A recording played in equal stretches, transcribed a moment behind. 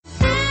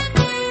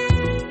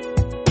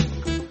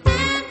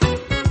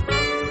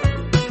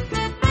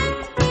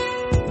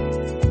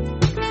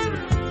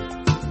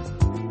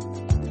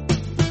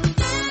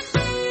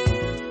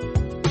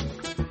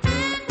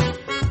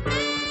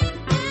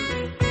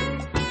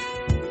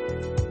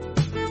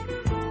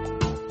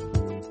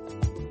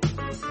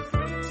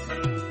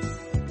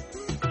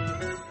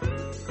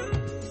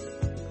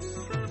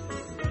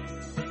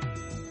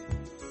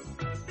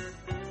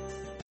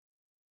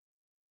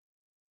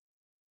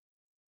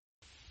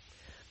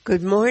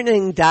Good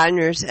morning,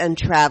 diners and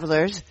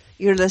travelers.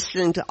 You're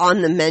listening to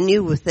On the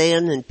Menu with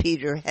Ann and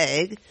Peter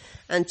Haig,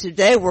 and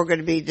today we're going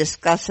to be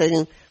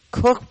discussing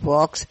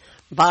cookbooks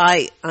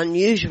by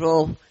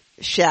unusual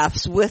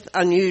chefs with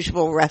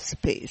unusual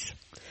recipes.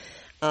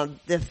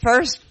 The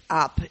first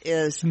up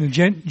is... And a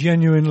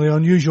genuinely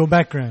unusual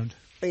background.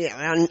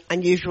 Yeah,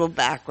 unusual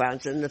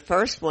backgrounds. And the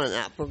first one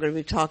up, we're going to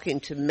be talking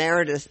to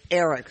Meredith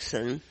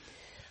Erickson.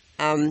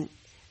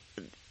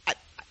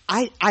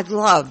 I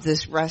love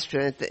this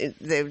restaurant.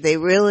 They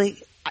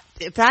really,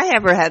 if I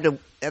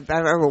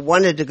ever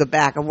wanted to go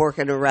back and work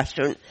in a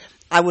restaurant,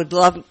 I would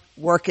love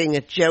working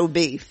at Joe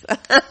Beef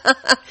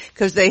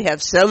because they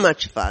have so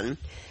much fun.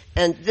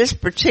 And this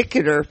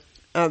particular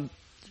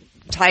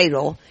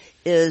title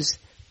is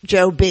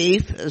Joe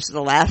Beef, as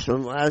the last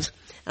one was,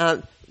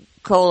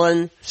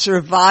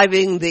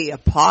 Surviving the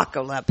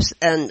Apocalypse,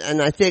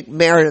 and I think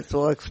Meredith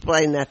will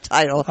explain that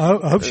title.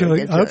 I hope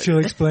she'll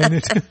explain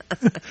it.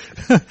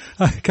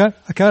 I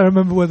can't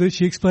remember whether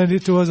she explained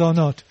it to us or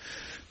not.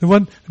 The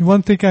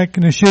one thing I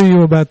can assure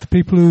you about the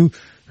people who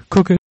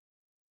cook at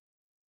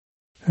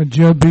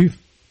Joe Beef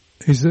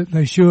is that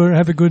they sure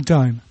have a good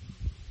time.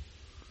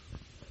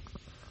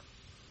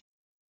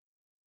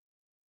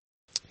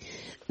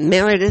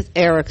 Meredith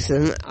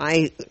Erickson,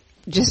 I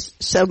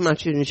just so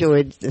much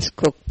enjoyed this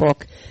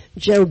cookbook.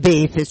 Joe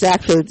Beef is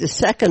actually the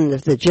second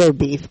of the Joe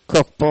Beef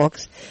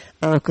cookbooks,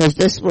 because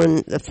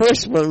the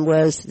first one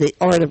was The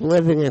Art of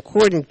Living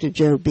According to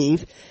Joe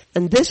Beef,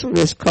 and this one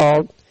is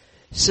called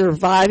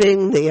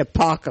Surviving the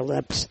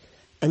Apocalypse,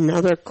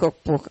 another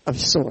cookbook of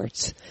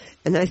sorts.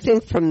 And I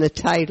think from the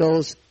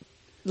titles,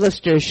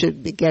 listeners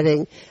should be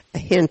getting a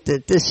hint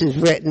that this is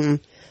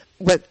written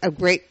with a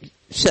great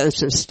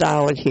sense of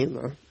style and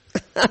humor.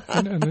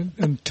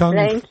 and tongue.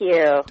 Thank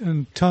you.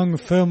 And tongue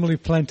firmly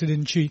planted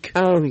in cheek.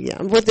 Oh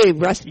yeah, well the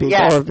recipes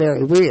are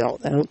very real,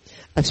 though.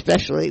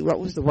 Especially what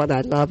was the one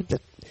I loved,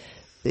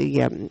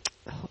 the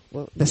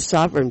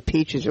Sovereign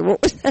Peaches, or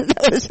what was that?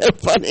 That was so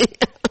funny.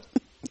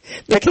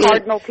 the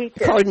Cardinal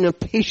Peaches. Cardinal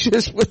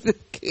Peaches with the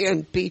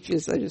canned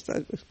peaches. I just thought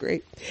it was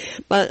great.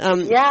 But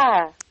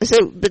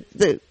but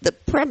the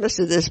premise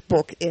of this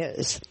book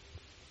is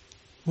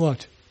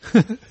what?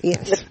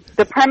 Yes.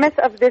 The premise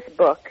of this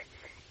book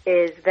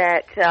is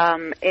that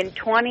in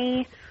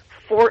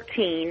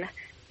 2014,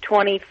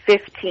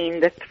 2015,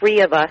 the three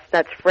of us,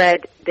 that's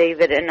Fred,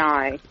 David, and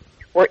I,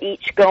 were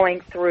each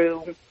going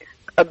through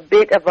a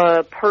bit of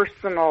a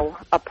personal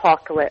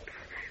apocalypse.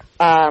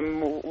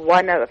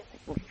 One of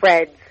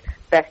Fred's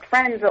best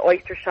friends, the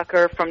oyster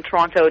shucker from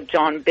Toronto,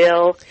 John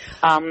Bill,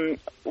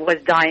 was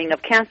dying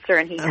of cancer,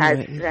 and he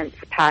has since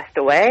passed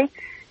away.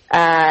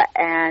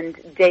 And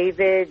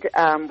David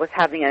was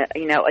having a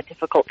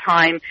difficult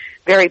time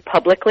very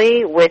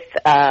publicly with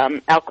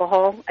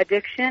alcohol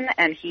addiction,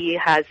 and he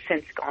has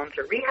since gone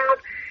to rehab.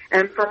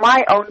 And for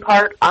my own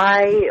part,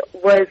 I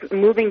was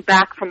moving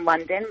back from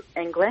London,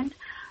 England,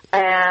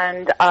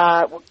 and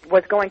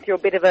was going through a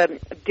bit of a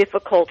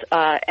difficult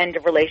end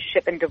of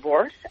relationship and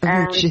divorce.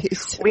 And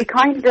we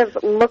kind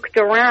of looked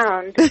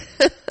around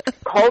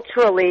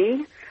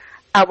culturally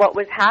what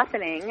was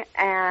happening,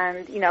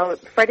 and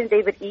Fred and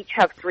David each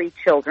have 3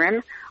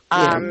 children,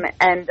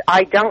 and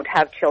I don't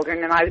have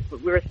children, and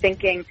we were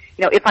thinking,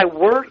 if I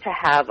were to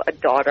have a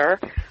daughter,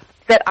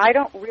 that I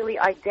don't really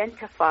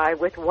identify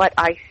with what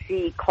I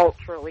see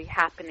culturally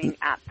happening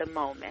at the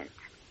moment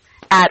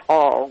at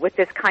all, with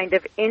this kind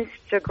of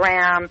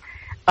Instagram,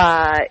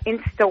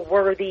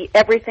 Insta-worthy,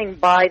 everything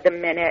by the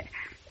minute.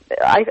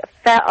 I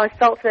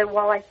felt that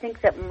while I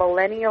think that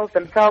millennials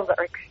themselves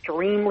are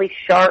extremely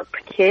sharp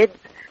kids,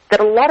 that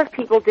a lot of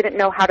people didn't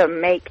know how to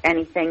make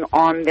anything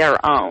on their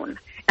own.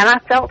 And I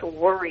felt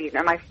worried,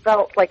 and I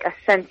felt like a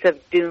sense of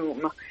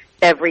doom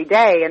every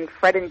day, and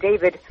Fred and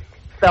David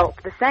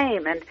felt the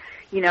same. And,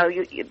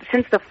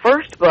 since the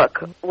first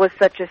book was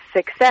such a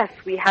success,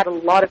 we had a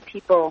lot of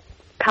people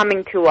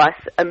coming to us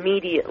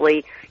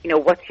immediately,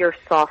 what's your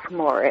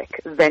sophomoric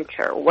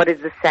venture? What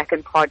is the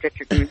second project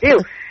you're going to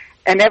do?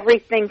 And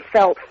everything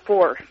felt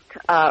forced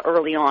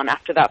early on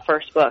after that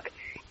first book.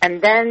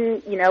 And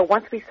then,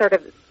 once we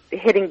started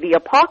hitting the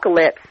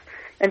apocalypse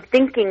and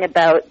thinking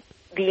about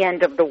the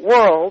end of the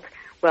world,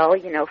 well,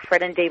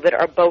 Fred and David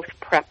are both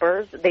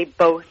preppers. They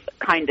both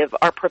kind of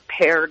are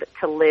prepared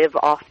to live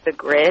off the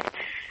grid.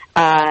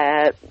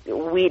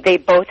 They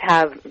both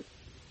have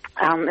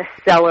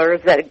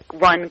cellars that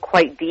run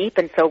quite deep,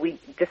 and so we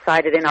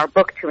decided in our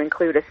book to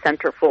include a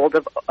centerfold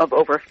of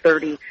over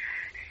 30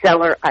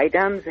 cellar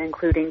items,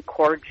 including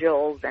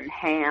cordials and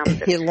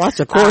hams. Lots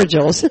of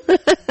cordials.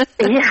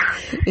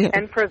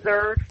 And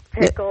preserved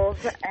pickles.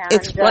 And,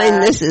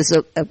 explain this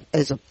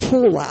as a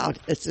pull-out.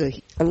 It's a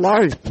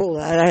large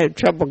pull-out. I had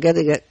trouble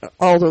getting it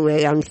all the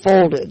way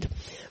unfolded,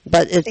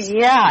 but it's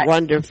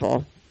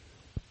wonderful.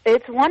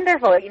 It's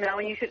wonderful.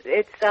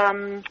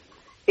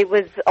 It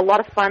was a lot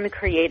of fun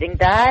creating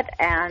that,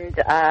 and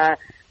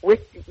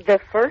with the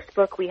first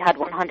book, we had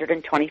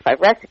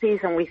 125 recipes,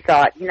 and we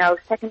thought,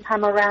 second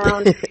time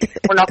around,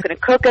 we're not going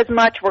to cook as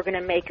much. We're going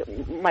to make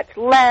much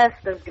less.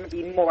 There's going to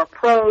be more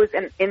prose.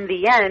 And in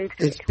the end,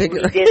 we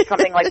did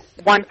something like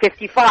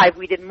 155.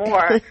 We did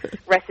more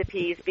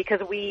recipes because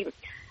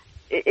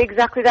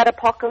exactly that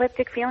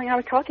apocalyptic feeling I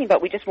was talking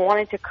about. We just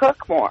wanted to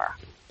cook more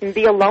and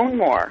be alone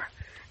more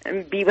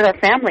and be with our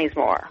families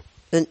more.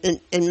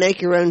 And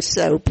make your own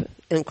soap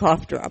and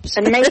cough drops.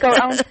 And make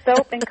our own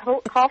soap and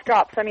cough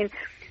drops. I mean,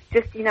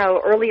 just,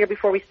 earlier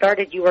before we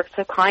started, you were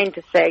so kind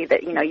to say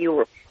that,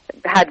 you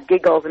had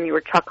giggles and you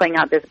were chuckling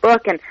out this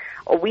book. And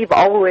we've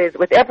always,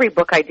 with every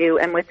book I do,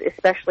 and with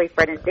especially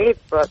Fred and Dave's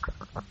books,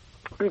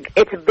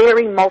 it's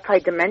very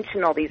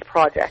multidimensional, these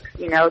projects.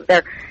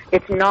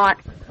 It's not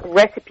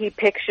recipe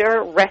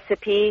picture,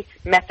 recipe,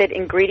 method,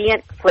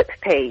 ingredient, flip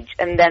page,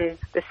 and then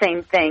the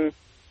same thing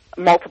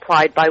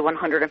multiplied by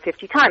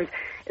 150 times.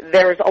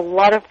 There's a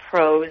lot of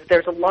prose.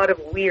 There's a lot of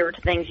weird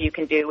things you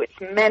can do. It's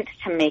meant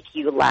to make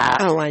you laugh.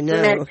 Oh, I know.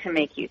 It's meant to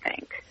make you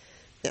think.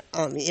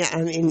 I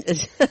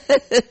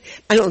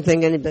don't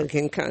think anybody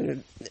can kind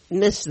of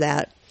miss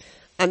that.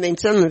 I mean,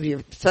 some of your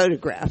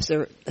photographs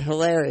are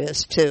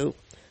hilarious, too.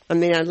 I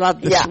mean, I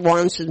love the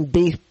Swanson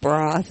beef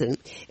broth, and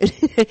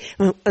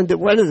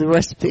one of the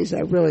recipes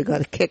I really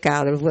got a kick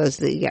out of was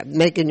the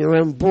making your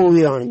own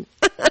bouillon.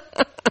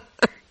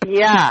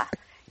 Yeah,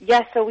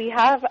 so we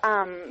have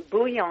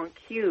bouillon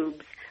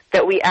cubes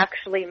that we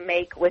actually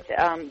make with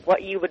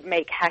what you would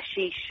make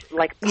hashish,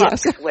 like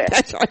pucks with.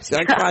 That's why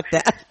I got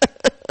that.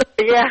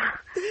 Yeah.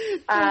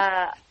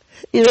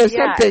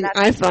 Something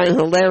I find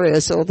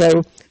hilarious,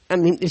 although, I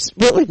mean, it's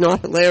really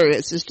not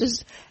hilarious. It's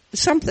just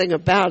something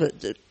about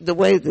it, the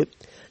way that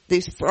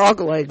these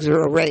frog legs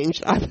are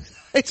arranged. I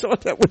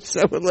thought that was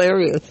so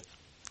hilarious.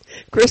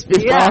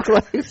 Crispy frog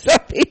legs. I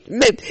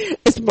mean,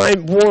 it's my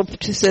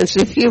warped sense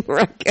of humor,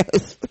 I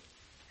guess.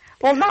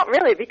 Well, not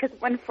really, because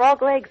when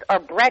frog legs are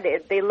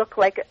breaded, they look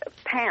like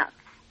pants.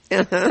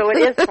 Uh-huh. So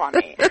it is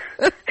funny.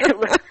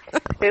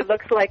 It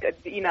looks like,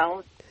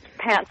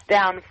 pants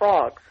down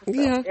frogs.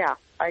 So, yeah,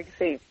 I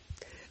see.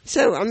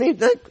 So, I mean,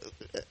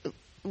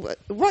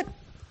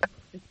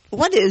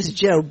 what is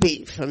Joe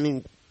Beef? I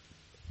mean,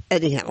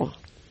 anyhow.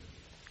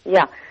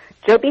 Yeah.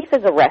 Joe Beef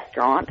is a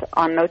restaurant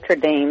on Notre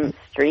Dame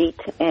Street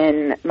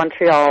in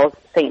Montreal's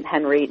St.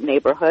 Henry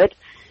neighborhood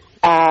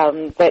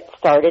that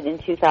started in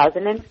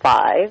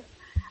 2005.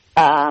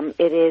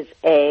 It is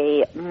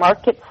a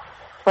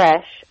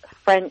market-fresh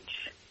French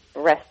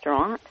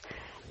restaurant.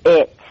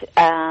 It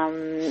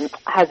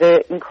has an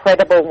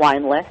incredible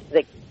wine list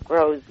that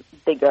grows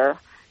bigger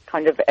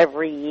kind of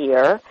every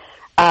year.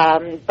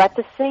 But at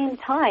the same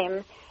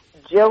time,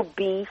 Joe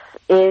Beef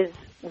is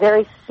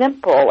very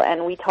simple,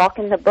 and we talk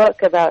in the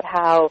book about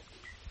how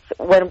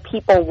when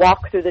people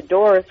walk through the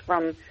doors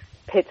from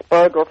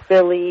Pittsburgh or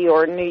Philly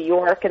or New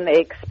York and they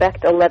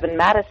expect 11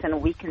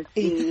 Madison, we can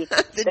see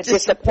the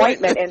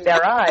disappointment in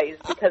their eyes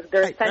because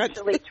they're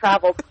essentially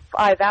traveled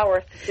 5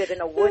 hours to sit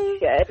in a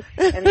woodshed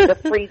in the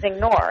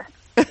freezing north.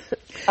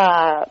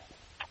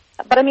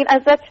 But I mean,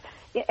 as such,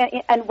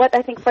 and what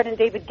I think Fred and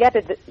David get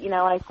is, and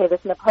I say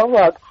this in the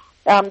prologue,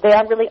 they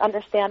don't really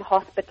understand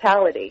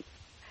hospitality.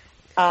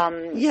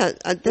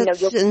 That's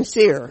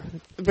sincere,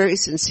 very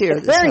sincere.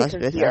 It's very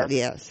sincere.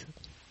 Yes.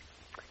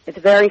 It's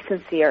very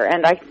sincere,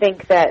 and I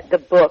think that the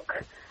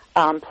book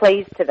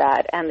plays to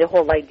that, and the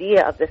whole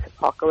idea of this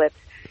apocalypse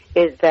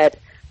is that,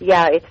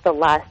 it's the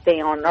last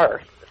day on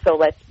Earth, so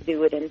let's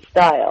do it in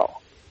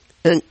style.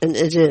 And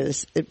it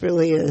is. It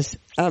really is.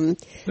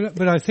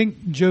 But I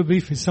think Joe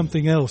Beef is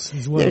something else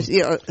as well.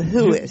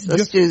 Who is?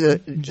 Let's do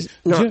the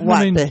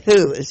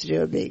who is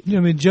Joe Beef? I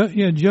mean,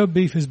 Joe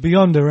Beef is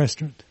beyond a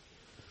restaurant.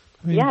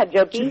 I mean,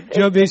 Joe Beef.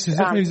 Joe Beef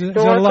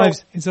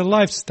is a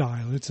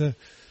lifestyle.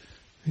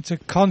 It's a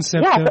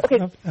concept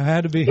of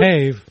how to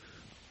behave.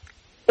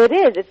 It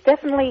is. It's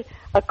definitely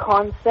a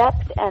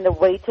concept and a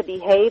way to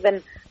behave.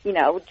 And,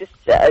 Joe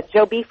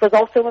Beef was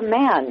also a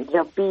man.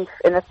 Joe Beef,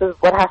 and this is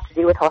what has to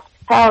do with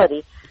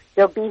hospitality.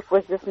 Joe Beef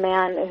was this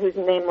man whose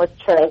name was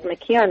Charles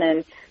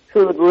McKiernan,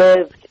 who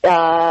lived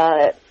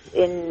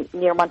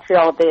near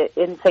Montreal,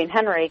 in St.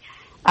 Henry,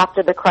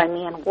 after the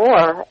Crimean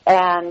War,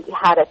 and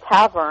had a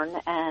tavern,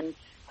 and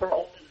for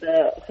all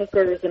the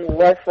hookers and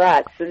wharf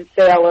rats and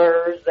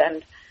sailors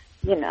and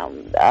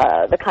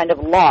the kind of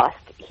lost,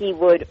 he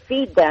would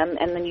feed them,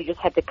 and then you just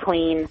had to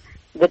clean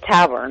the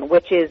tavern,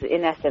 which is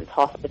in essence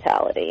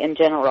hospitality and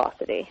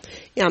generosity.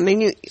 Yeah, I mean,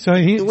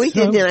 we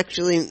didn't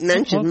actually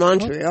mention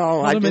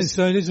Montreal.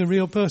 So it is a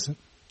real person.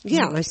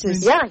 Yeah, I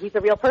said. Yeah, he's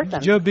a real person.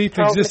 Joe Beef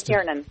existed.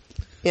 McKiernan.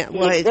 Yeah,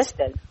 he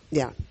existed.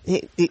 Yeah,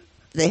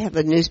 they have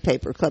a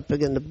newspaper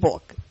clipping in the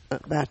book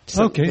about.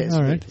 Okay,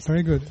 all right,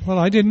 very good. Well,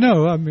 I didn't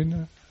know. I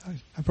mean,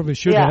 I probably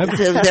should have.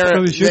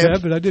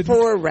 But I didn't.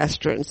 4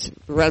 restaurants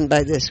run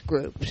by this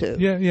group too.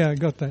 Yeah, I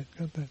got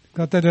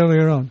that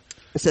earlier on.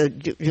 So,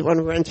 do you want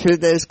to run through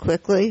those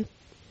quickly?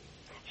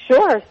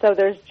 Sure. So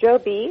there's Joe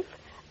Beef,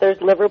 there's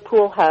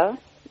Liverpool House,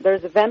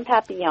 there's Vin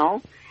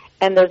Papillon,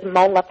 and there's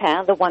Mont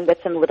Lapin, the one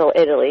that's in Little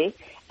Italy,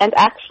 and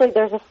actually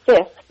there's a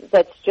fifth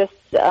that's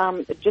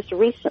just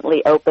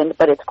recently opened,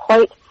 but it's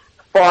quite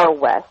far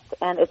west,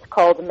 and it's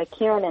called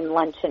McKiernan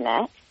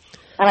Luncheonette.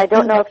 And I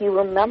don't know if you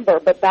remember,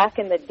 but back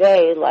in the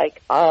day,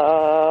 like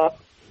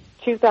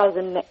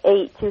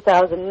 2008,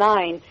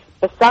 2009,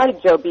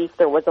 beside Joe Beef,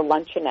 there was a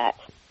luncheonette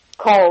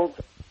called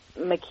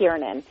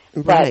McKiernan.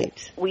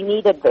 Right. But we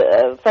needed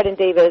Fred and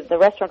David, the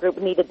restaurant group,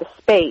 needed the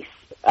space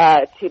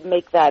to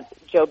make that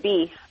Joe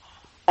Beef,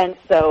 and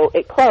so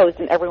it closed,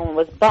 and everyone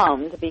was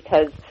bummed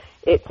because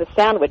it's a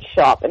sandwich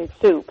shop and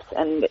soups,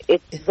 and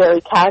it's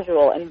very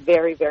casual and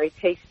very, very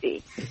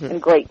tasty,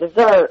 and great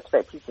desserts,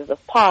 great pieces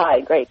of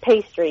pie, great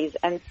pastries,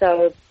 and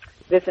so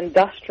this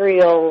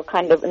industrial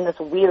kind of in this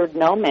weird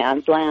no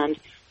man's land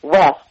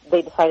west,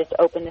 they decided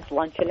to open this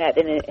luncheonette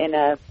in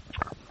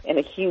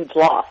a huge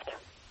loft.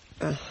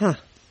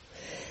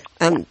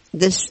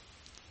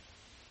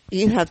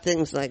 You have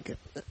things like,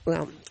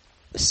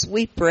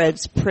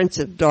 Sweetbread's Prince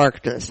of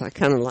Darkness. I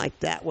kind of like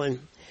that one,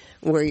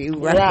 where you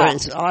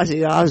reference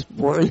Ozzy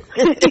Osbourne.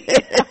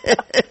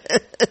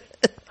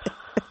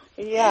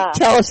 Yeah.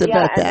 Tell us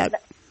about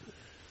that.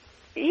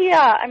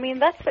 I mean,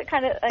 that's the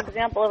kind of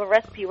example of a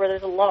recipe where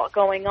there's a lot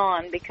going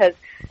on, because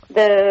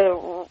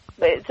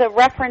it's a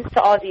reference to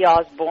Ozzy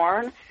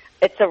Osbourne.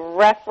 It's a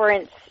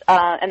reference,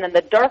 and then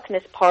the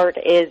darkness part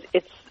is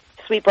it's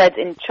sweetbreads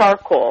in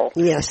charcoal.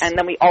 Yes. And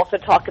then we also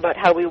talked about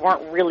how we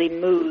weren't really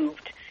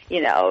moved.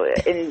 In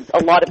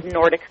a lot of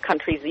Nordic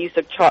countries, the use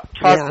of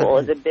charcoal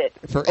is a bit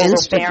for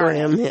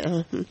overbearing.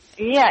 Instagram.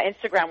 Yeah,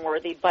 Instagram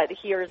worthy. But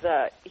here's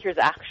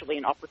actually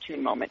an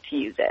opportune moment to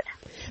use it.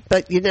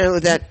 But you know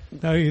that.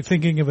 Now you're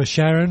thinking of a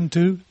Sharon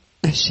too.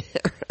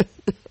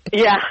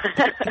 Yeah.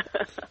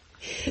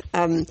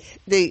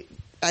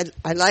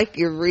 I like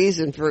your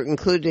reason for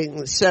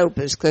including soap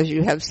is because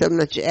you have so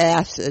much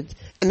ashes,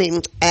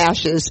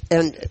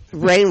 and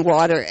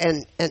rainwater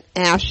and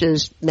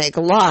ashes make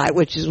lye,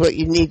 which is what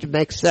you need to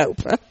make soap.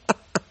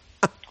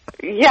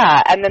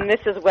 Yeah, and then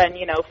this is when,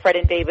 Fred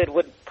and David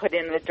would put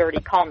in the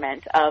dirty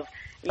comment of,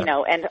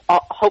 and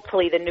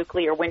hopefully the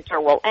nuclear winter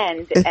will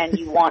end, and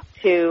you want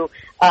to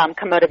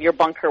come out of your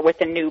bunker with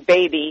a new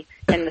baby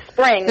in the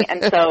spring,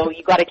 and so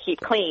you got to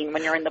keep clean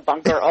when you're in the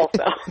bunker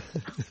also.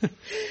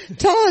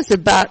 Tell us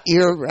about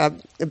your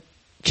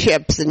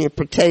chips and your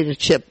potato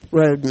chip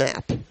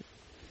roadmap.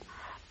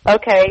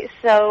 Okay,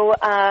 so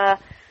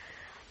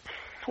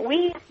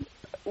we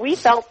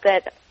felt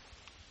that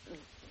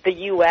the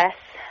U.S.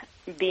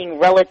 being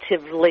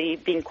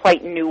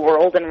quite new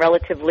world and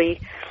relatively,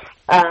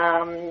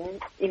 one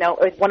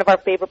of our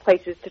favorite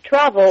places to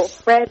travel.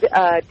 Fred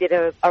did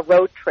a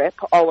road trip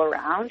all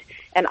around,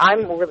 and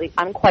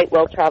I'm quite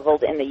well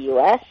traveled in the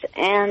U.S.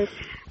 and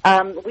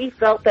we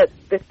felt that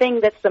the thing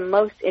that's the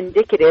most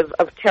indicative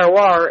of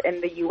terroir in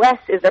the U.S.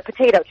 is their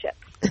potato chips.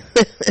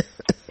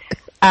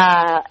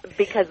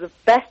 Because the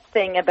best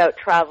thing about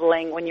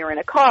traveling when you're in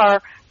a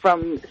car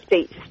from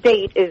state to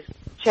state is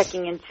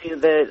checking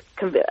into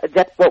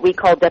what we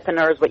call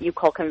dépanneurs, what you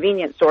call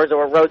convenience stores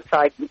or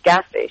roadside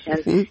gas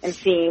stations, and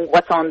seeing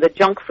what's on the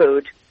junk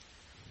food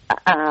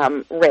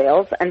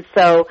rails. And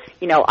so,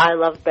 I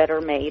love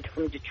Better Made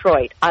from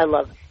Detroit. I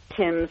love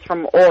Tim's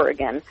from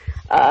Oregon.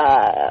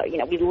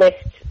 We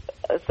list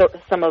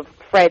some of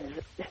Fred's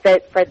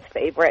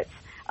favorites.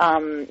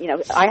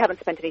 I haven't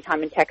spent any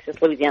time in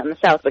Texas, Louisiana, and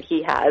the South, but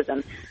he has,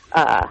 and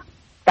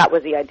that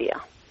was the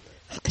idea.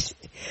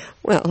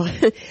 Well,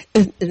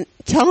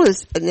 tell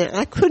us. Now,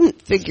 I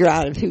couldn't figure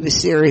out if he was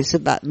serious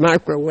about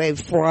microwave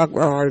foie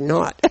gras or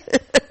not.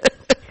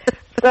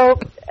 So,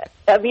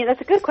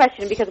 that's a good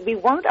question, because we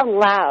weren't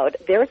allowed.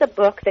 There was a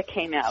book that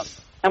came out,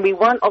 and we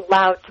weren't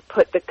allowed to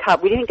put the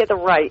cover. We didn't get the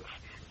rights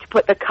to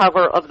put the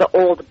cover of the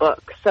old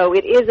book, so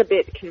it is a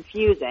bit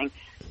confusing.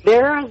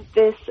 There's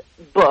this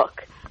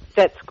book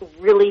that's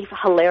really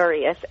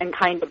hilarious and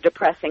kind of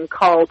depressing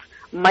called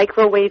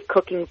Microwave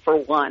Cooking for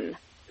One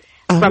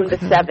from the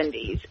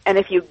 70s. And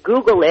if you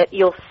Google it,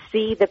 you'll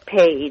see the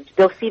page.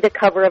 You'll see the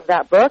cover of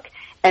that book.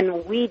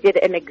 And we did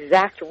an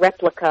exact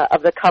replica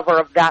of the cover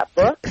of that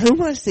book. Who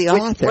was the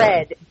author?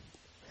 Fred.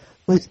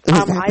 Was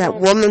that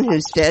woman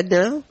who's dead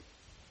now?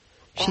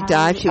 She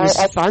died. She was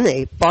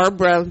funny.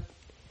 Barbara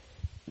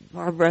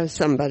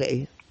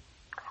somebody.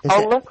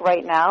 I'll look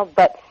right now.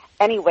 But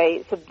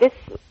anyway, so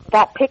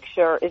that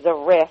picture is a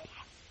riff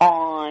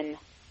on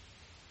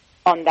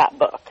that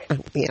book.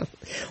 Yeah.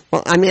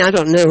 Well, I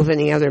don't know of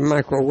any other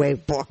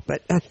microwave book,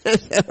 but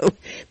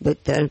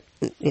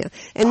yeah.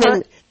 And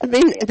then,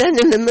 then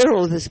in the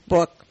middle of this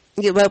book,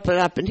 you open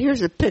up, and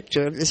here's a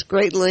picture of this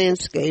great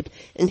landscape,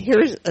 and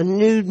here's a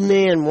nude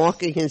man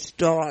walking his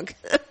dog.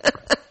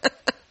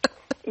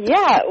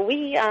 Yeah,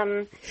 we,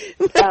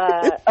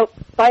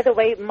 by the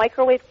way,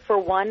 Microwave for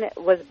One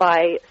was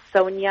by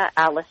Sonia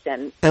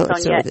Allison. Sonia,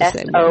 Sonia.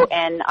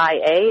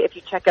 If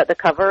you check out the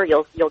cover,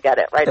 you'll get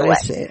it right away. I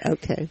see,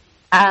 okay.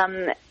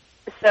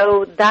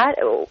 So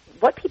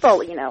what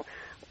people,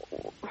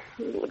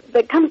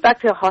 that comes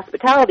back to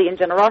hospitality and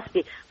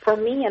generosity. For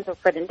me and for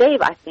Fred and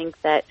Dave, I think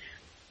that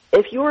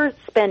if you're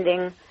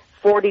spending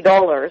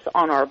 $40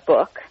 on our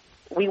book,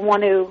 we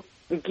want to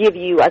give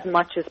you as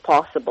much as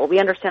possible. We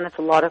understand it's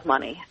a lot of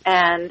money.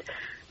 And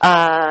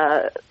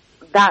that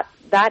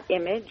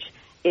image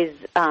is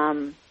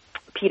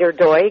Peter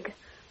Doig,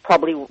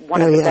 probably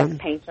one of the best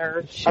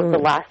painters of the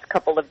last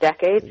couple of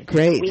decades.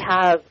 Great. We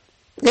have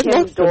It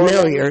Kim looks Dorland.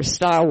 familiar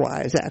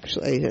style-wise,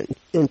 actually.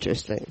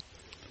 Interesting.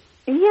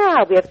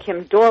 Yeah, we have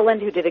Kim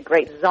Dorland, who did a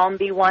great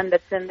zombie one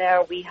that's in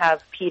there. We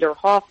have Peter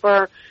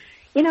Hoffer.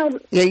 You know,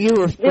 yeah,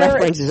 you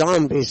reference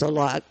zombies a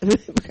lot.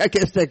 I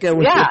guess they go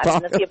with the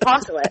apocalypse. Yeah, the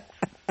apocalypse.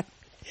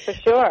 For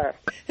sure.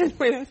 And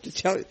I have to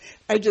tell you,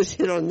 I just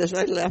hit on this.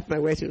 I laughed my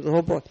way through the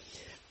whole book.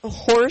 A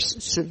horse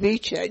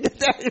ceviche.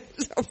 That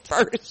is a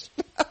first.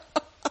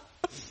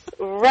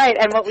 Right,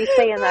 and what we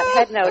say in that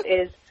head note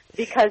is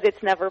because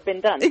it's never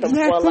been done.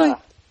 Exactly. So voila.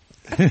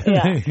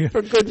 Yeah.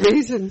 For good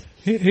reason.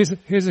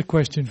 Here's a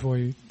question for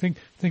you.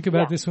 Think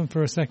about this one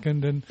for a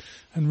second, and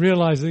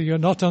realize that you're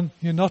not on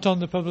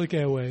the public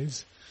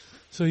airwaves,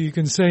 so you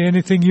can say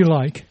anything you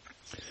like.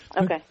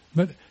 Okay.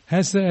 But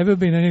has there ever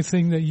been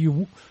anything that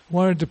you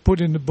wanted to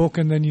put in the book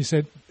and then you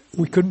said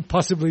we couldn't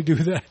possibly do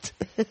that?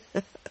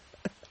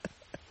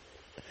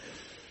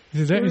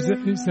 Is there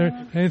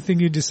anything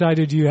you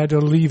decided you had to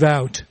leave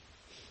out?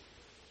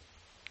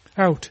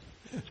 Out.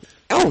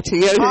 You're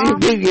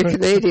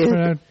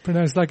Canadian.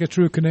 Pronounced like a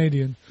true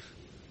Canadian.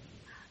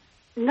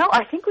 No,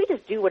 I think we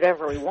just do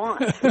whatever we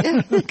want.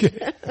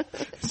 Okay.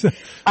 So,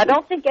 I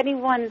don't think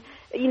anyone,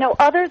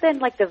 other than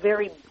like the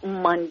very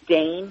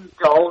mundane,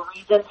 dull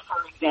reasons,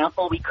 for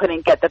example, we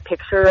couldn't get the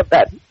picture of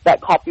that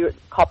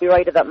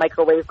copyright of that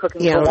microwave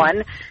cooking for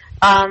one.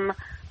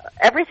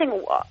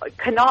 Everything,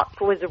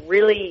 Knopf was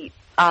really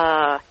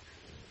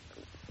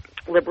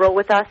liberal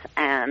with us,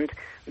 and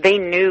they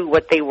knew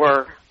what they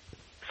were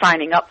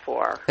signing up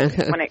for.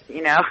 When it,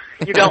 you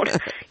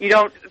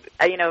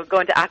don't go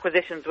into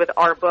acquisitions with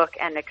our book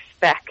and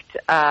expect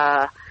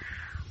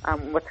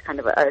what's kind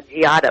of a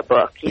Giada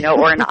book,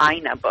 or an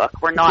Ina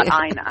book. We're not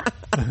Ina.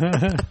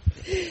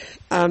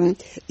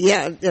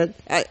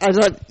 I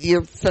love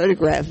your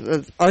photograph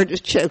of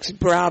Artichokes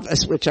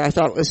Bravus, which I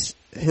thought was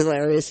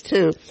hilarious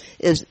too.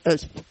 Is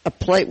a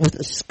plate with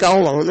a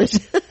skull on it.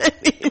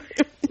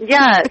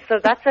 Yeah, so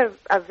that's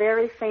a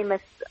very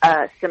famous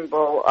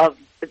symbol of.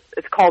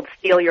 It's called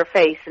 "Steal Your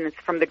Face," and it's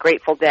from the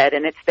Grateful Dead,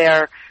 and it's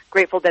their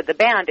Grateful Dead, the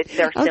band. It's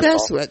their symbol. Oh,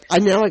 that's what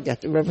I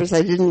got the reference.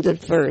 I didn't at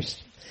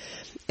first.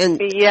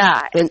 And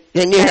yeah, and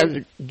then you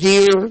have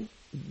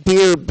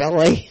deer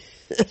belly.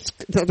 That's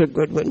another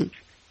good one.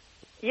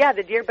 Yeah,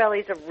 the deer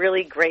belly is a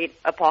really great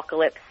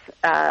apocalypse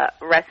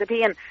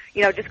recipe, and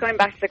just going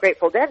back to the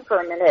Grateful Dead for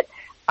a minute,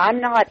 I'm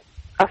not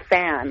a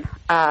fan.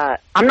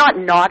 I'm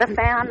not a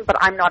fan, but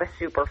I'm not a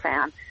super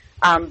fan.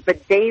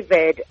 But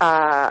David.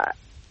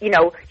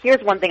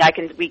 Here's one thing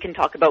we can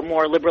talk about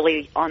more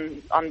liberally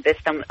on this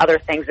than other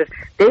things is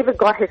David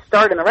got his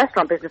start in the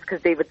restaurant business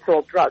because David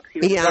sold drugs. He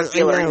was a drug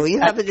dealer. I know.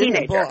 You have it in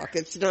the book.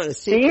 It's not a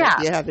secret.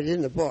 Yeah. You have it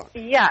in the book.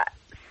 Yeah.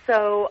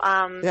 So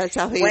that's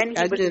how he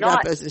ended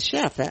up as a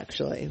chef,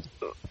 actually.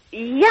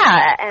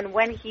 Yeah, and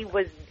when he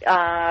was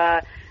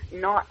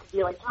not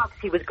dealing drugs,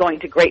 he was going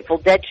to Grateful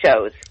Dead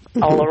shows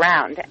all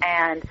around.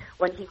 And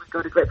when he would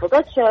go to Grateful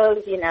Dead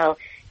shows,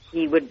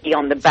 he would be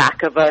on the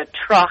back of a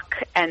truck,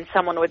 and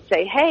someone would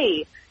say,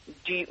 "Hey,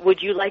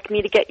 would you like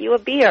me to get you a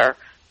beer?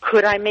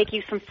 Could I make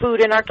you some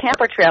food in our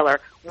camper trailer?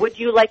 Would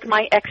you like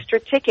my extra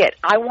ticket?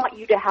 I want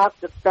you to have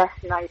the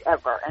best night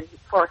ever." And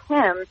for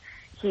him,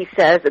 he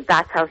says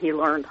that's how he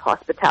learned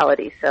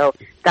hospitality. So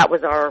that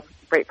was our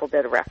Grateful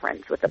Dead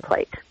reference with the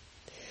plate.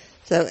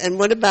 So, and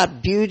what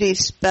about Beauty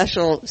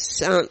Special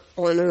Saint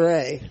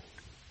Honoré?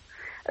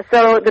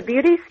 So the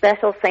Beauty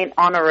Special Saint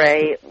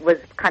Honoré was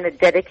kind of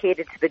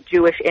dedicated to the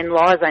Jewish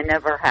in-laws I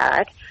never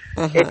had.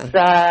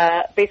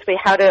 It's basically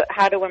how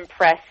to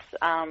impress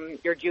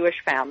your Jewish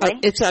family.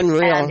 It's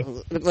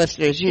unreal,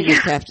 listeners. You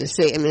just have to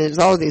see. I mean, there's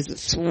all these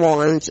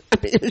swans. I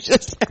mean, it's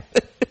just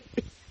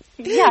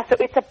yeah. So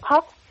it's a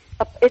puff.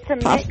 It's a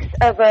mix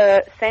of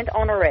a Saint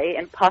Honoré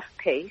and puff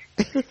paste,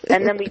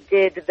 and then we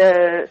did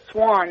the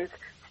swans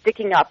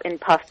sticking up in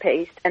puff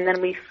paste, and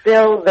then we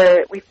fill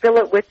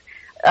it with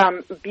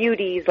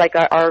beauties, like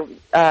our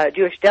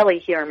Jewish deli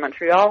here in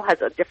Montreal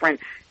has a different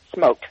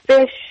smoked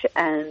fish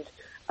and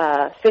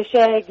fish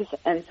eggs,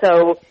 and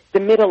so the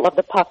middle of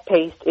the puff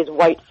paste is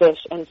white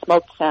fish and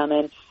smoked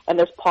salmon, and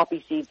there's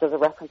poppy seeds as a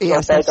reference to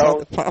our bagel.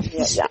 The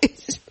poppy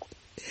seeds.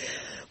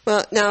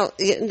 Well, now,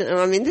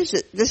 I mean,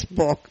 this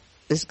book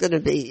is going to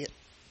be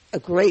a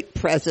great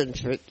present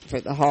for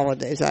the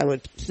holidays, I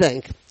would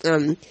think.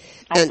 I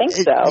think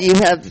so. You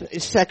have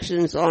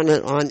sections on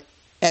it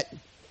at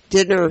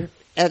dinner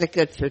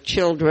etiquette for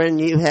children.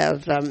 You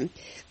have,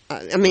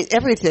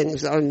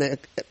 everything's on the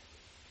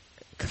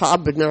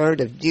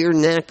carbonard of deer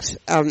necks.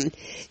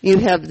 You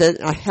have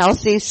a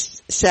healthy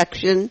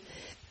section,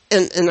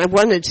 and I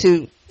wanted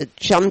to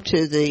jump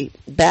to the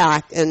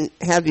back and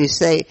have you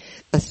say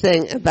a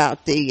thing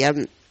about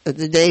the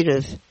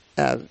native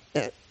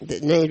the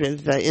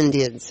native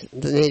Indians,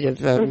 the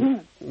native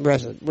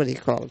resident. What do you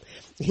call them?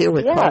 Here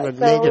we call them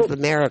Native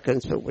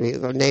Americans, but what do you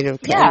call Native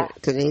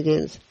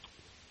Canadians?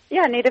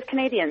 Yeah, Native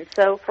Canadians.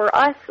 So for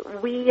us,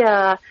 we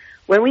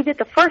when we did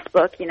the first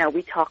book,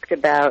 we talked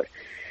about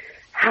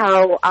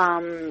how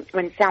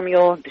when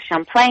Samuel de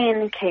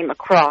Champlain came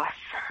across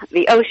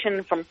the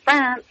ocean from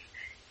France,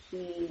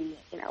 he,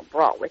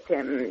 brought with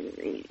him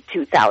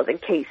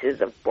 2,000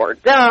 cases of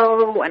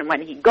Bordeaux, and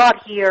when he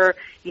got here,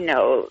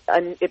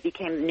 it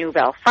became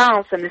Nouvelle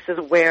France, and this is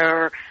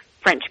where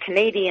French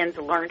Canadians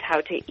learned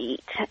how to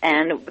eat,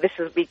 and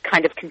we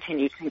kind of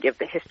continue to give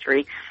the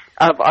history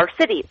of our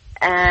city.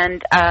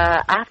 And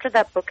after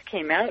that book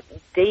came out,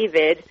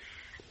 David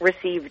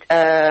received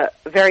a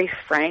very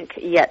frank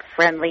yet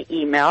friendly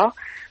email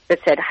that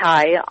said,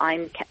 "Hi,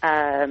 I'm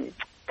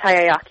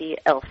Tayayaki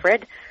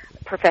Elfred,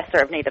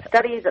 professor of Native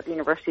Studies at the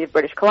University of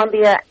British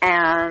Columbia,"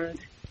 and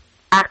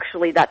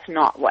actually that's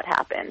not what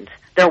happened.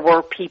 There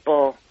were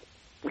people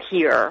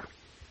here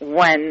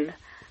when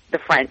the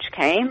French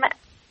came,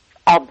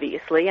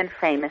 obviously and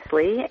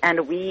famously,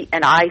 and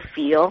I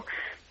feel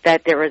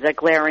that there is a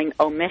glaring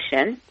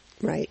omission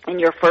in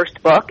your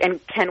first book.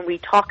 And can we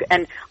talk?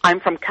 And I'm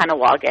from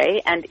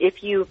Kahnawake, and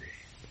if you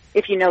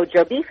know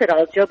Joe Beef at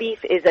all, Joe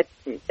Beef is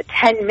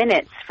 10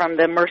 minutes from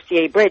the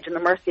Mercier Bridge, and the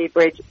Mercier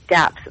Bridge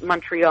gaps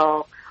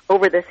Montreal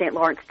over the St.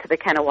 Lawrence to the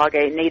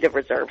Kahnawake Native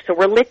Reserve. So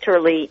we're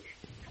literally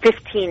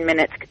 15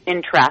 minutes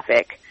in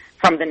traffic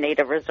from the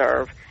Native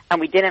Reserve, and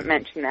we didn't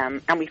mention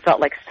them, and we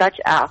felt like such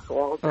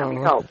assholes, and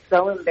we felt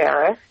so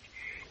embarrassed,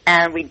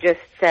 and we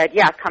just said,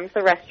 yeah, come to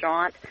the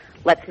restaurant,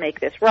 let's make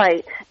this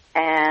right.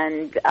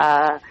 And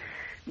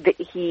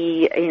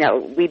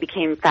we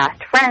became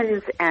fast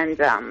friends, and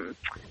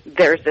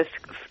there's this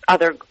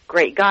other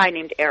great guy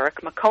named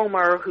Eric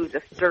McComber, who's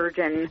a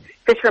sturgeon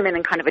fisherman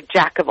and kind of a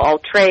jack of all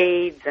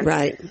trades, and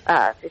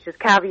fishes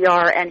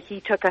caviar, and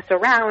he took us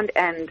around,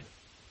 and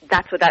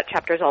that's what that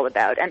chapter is all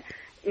about. And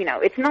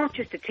it's not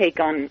just a take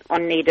on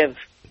Native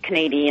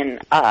Canadian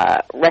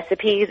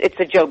recipes; it's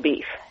a Joe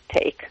Beef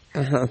take.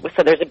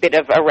 So there's a bit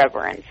of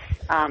irreverence.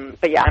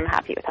 But yeah, I'm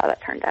happy with how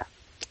that turned out.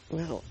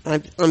 Well,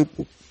 I'm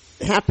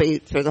happy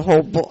for the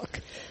whole book.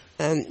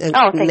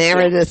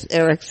 Meredith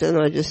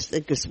Erickson, I just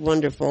think is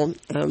wonderful.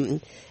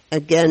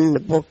 Again, the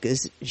book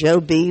is Joe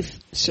Beef,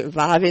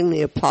 Surviving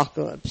the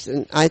Apocalypse,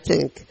 and I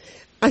think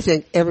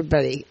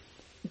everybody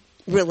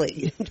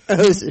really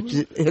owes it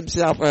to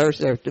himself or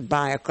herself to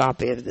buy a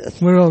copy of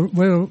this. We're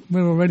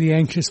already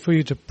anxious for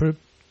you to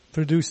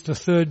produce the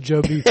third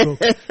Joe Beef book.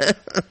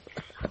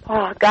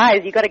 Oh,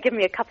 guys, you got to give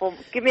me a couple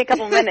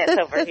minutes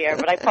over here,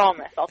 but I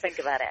promise I'll think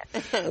about it.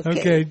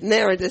 Okay.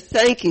 Meredith,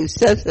 thank you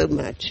so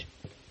much.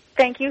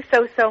 Thank you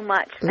so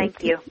much.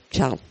 Thank you.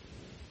 Ciao.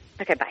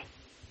 Okay, bye.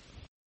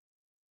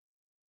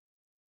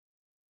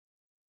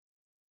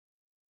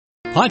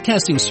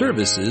 Podcasting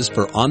services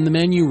for On the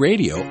Menu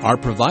Radio are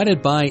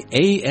provided by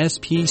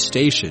ASP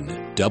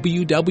Station,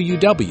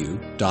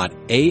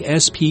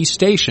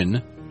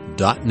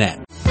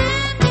 www.aspstation.net.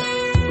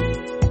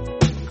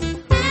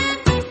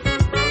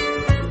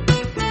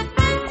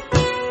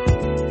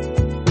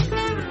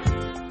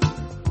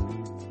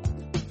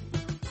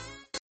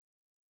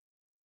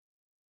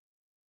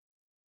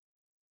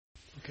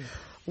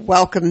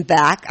 Welcome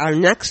back. Our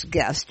next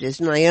guest is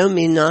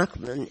Naomi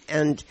Nachman,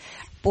 and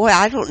boy,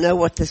 I don't know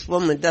what this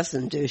woman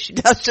doesn't do. She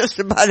does just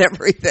about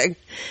everything.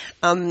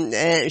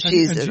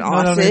 She's an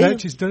Not only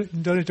that, she's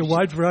done it a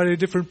wide variety of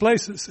different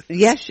places.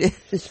 Yes,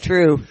 it's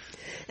true.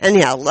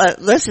 Anyhow,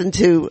 listen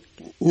to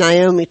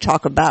Naomi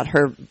talk about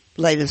her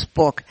latest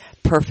book,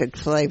 Perfect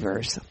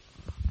Flavors.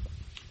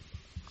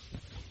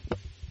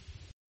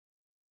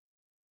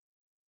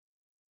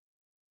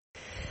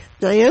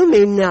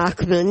 Naomi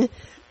Nachman,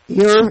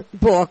 your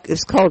book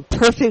is called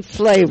Perfect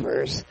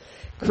Flavors,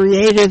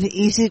 creative,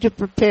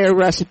 easy-to-prepare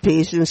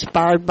recipes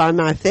inspired by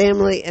my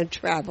family and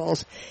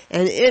travels,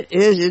 and it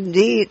is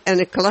indeed an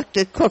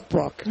eclectic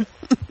cookbook.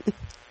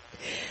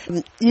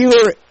 You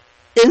were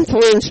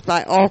influenced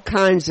by all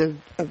kinds of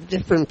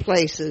different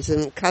places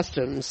and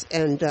customs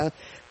and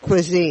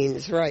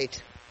cuisines, right?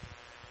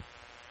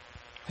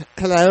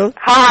 Hello?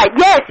 Hi.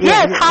 Yes.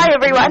 Hi,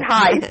 everyone.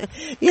 Hi.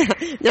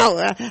 No,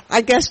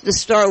 I guess to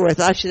start with,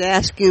 I should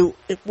ask you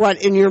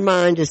what in your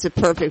mind is the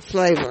perfect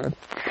flavor.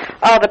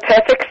 Oh, the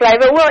perfect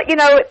flavor. Well,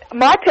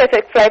 my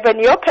perfect flavor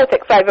and your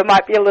perfect flavor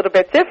might be a little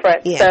bit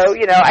different. Yes. So,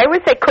 I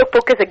always say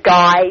cookbook is a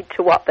guide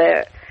to what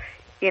to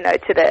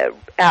the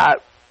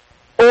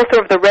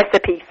author of the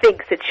recipe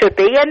thinks it should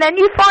be, and then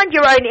you find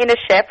your own inner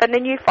chef, and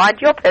then you find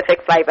your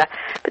perfect flavor.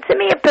 But to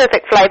me, a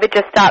perfect flavor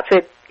just starts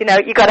with, you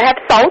got to have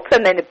salt,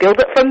 and then build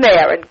it from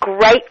there, and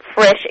great,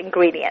 fresh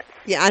ingredients.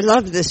 Yeah, I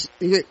love this.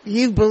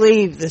 You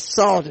believe the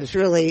salt is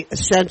really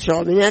essential.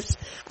 I mean, I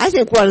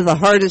think, one of the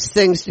hardest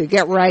things to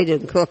get right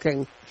in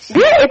cooking.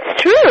 Yeah,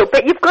 it's true,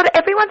 but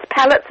everyone's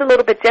palate's a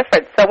little bit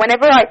different. So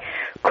whenever I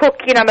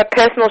cook, I'm a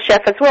personal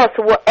chef as well,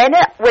 so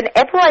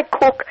whenever I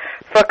cook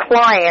for a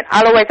client,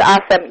 I'll always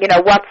ask them,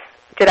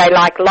 Do they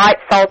like light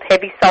salt,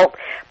 heavy salt?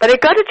 But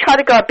they've got to try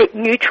to go a bit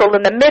neutral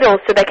in the middle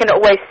so they can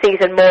always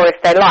season more if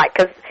they like.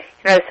 Because,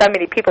 so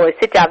many people who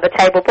sit down at the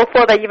table,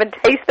 before they even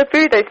taste the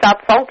food, they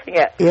start salting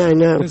it. Yeah, I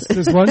know.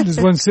 There's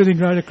one sitting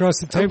right across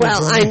the table.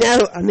 Well, I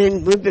know. I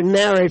mean, we've been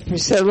married for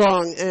so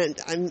long,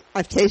 and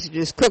I've tasted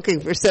his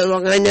cooking for so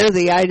long. I know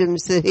the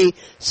items that he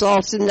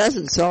salts and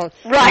doesn't salt.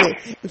 Right.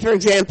 I mean, for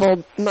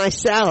example, my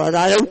salad.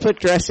 I don't put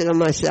dressing on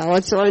my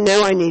salad, so I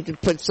know I need to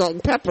put salt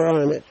and pepper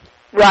on it.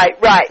 Right.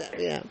 So,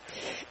 yeah.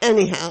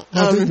 Anyhow,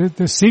 the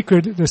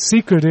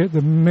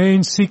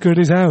main secret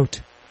is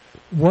out.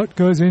 What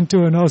goes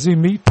into an Aussie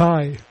meat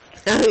pie?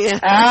 Oh yeah.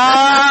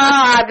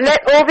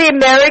 Let all the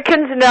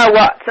Americans know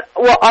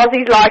what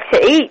Aussies like to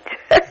eat.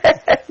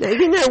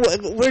 Now,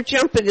 we're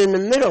jumping in the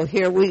middle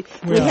here. We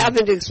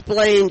haven't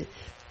explained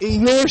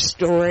your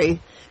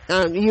story.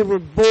 You were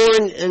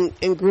born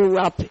and grew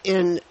up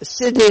in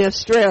Sydney,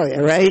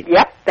 Australia, right?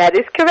 Yep, that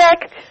is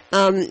correct.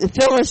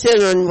 Fill us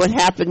in on what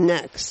happened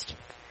next.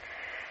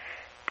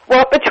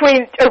 Well,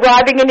 between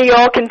arriving in New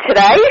York and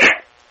today.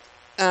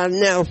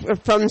 No,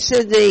 from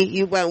Sydney,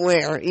 you went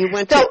where? You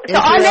went to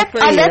Israel I left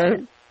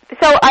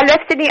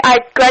Sydney. I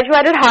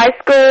graduated high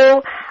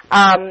school.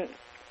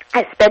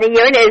 I spent a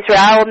year in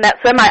Israel, and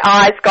that's where my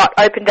eyes got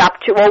opened up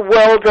to a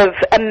world of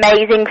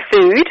amazing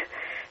food.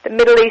 The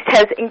Middle East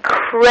has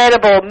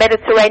incredible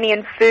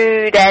Mediterranean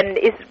food and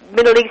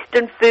Middle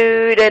Eastern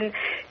food, and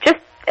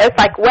it's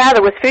like, wow,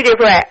 there was food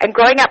everywhere. And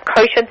growing up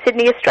kosher in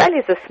Sydney, Australia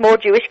is a small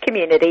Jewish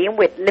community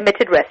with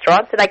limited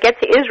restaurants, and I get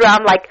to Israel,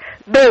 I'm like,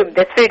 boom,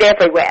 there's food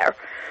everywhere.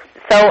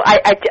 So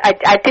I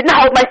didn't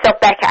hold myself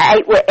back. I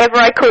ate wherever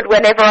I could,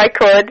 whenever I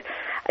could.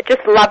 I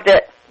just loved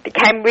it.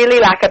 Became really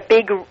like a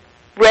big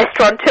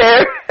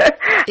restaurateur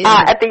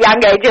at the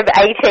young age of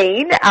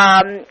 18.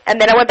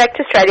 And then I went back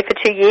to Australia for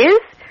 2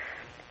 years.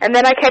 And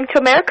then I came to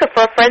America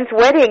for a friend's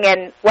wedding.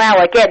 And, wow,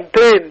 again,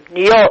 boom,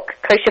 New York,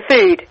 kosher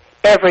food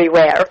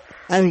everywhere.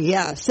 Oh,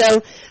 yeah.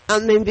 So,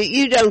 but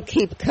you don't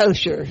keep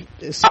kosher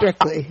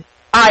strictly.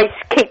 I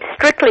keep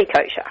strictly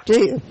kosher. Do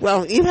you?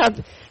 Well, you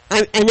have...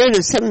 I know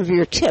that some of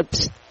your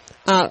tips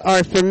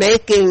are for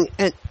making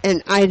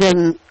an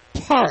item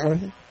par,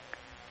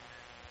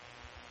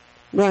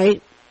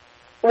 right?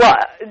 Well,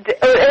 when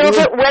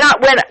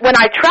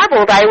I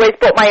traveled, I always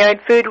brought my own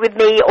food with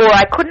me, or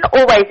I couldn't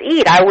always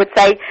eat. I would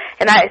say,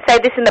 and I say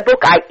this in the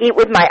book, I eat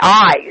with my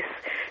eyes.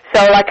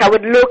 So, like, I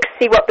would look,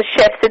 see what the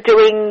chefs are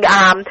doing,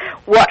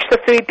 watch the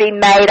food being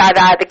made. I'd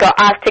either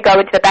asked to go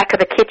into the back of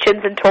the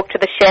kitchens and talk to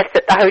the chefs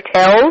at the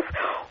hotels,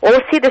 or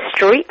see the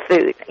street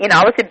food.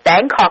 I was in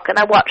Bangkok and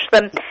I watched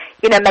them,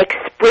 make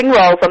spring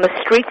rolls on the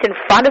streets in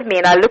front of me,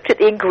 and I looked at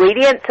the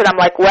ingredients and I'm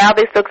like, wow,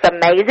 this looks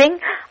amazing.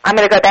 I'm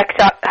going to go back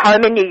to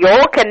home in New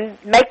York and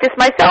make this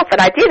myself.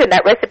 And I did, and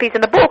that recipe's in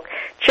the book,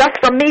 just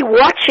from me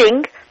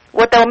watching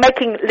what they were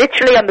making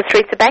literally on the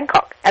streets of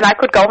Bangkok. And I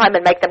could go home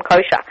and make them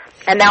kosher.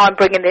 And now I'm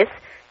bringing this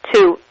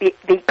to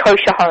the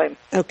kosher home.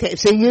 Okay,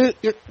 so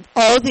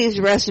all these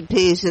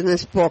recipes in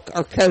this book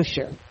are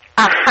kosher.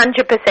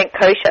 100%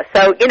 kosher.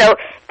 So,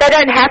 they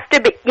don't have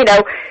to be,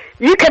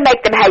 you can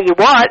make them how you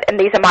want, and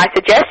these are my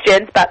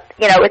suggestions, but,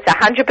 it's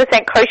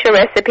 100% kosher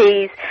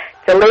recipes,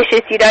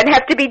 delicious. You don't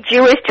have to be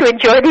Jewish to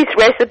enjoy these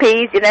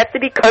recipes. You don't have to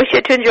be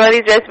kosher to enjoy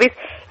these recipes.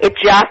 It's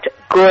just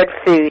good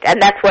food,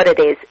 and that's what it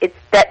is.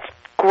 That's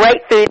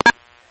great food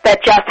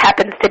that just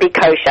happens to be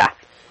kosher.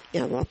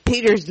 Yeah, well,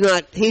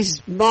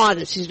 he's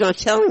modest. He's not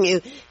telling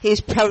you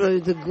he's probably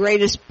the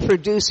greatest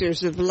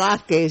producers of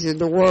latkes in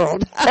the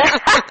world.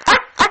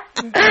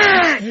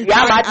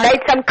 Yeah, I've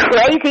made some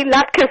crazy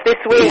latkes this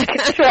week.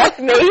 Trust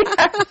me.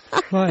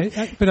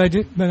 But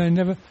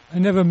I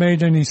never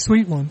made any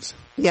sweet ones.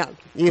 Yeah,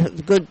 you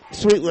have good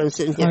sweet ones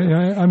in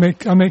here. I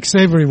make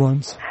savory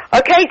ones.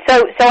 Okay,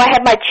 so I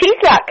have my cheese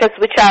latkes,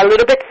 which are a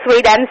little bit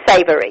sweet and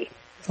savory.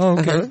 Oh,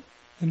 okay. Uh-huh.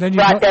 And then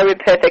they're in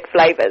perfect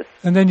flavors.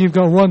 And then you've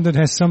got one that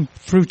has some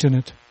fruit in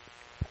it.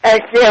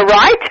 Yeah,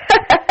 right.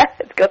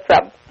 It's got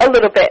a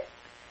little bit.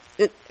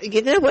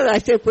 You know what I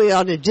think we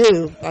ought to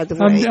do, by the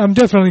way? I'm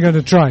definitely going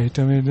to try it.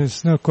 I mean,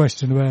 there's no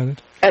question about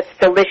it. It's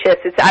delicious.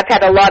 I've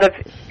had a lot of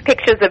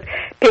pictures of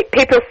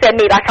people send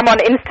me, like I'm on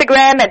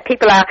Instagram, and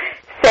people are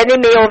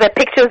sending me all their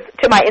pictures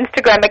to my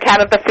Instagram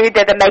account of the food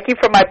that they're making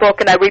from my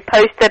book, and I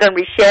repost it and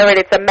reshare it.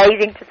 It's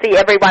amazing to see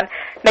everyone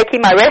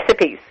making my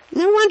recipes.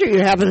 No wonder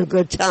you're having a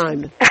good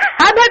time.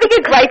 I'm having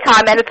a great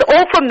time, and it's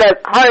all from the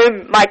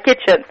home, my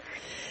kitchen.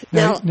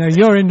 Now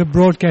you're in the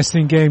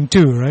broadcasting game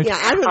too, right? Yeah,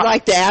 I would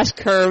like to ask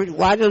her,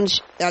 why don't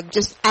you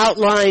just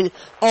outline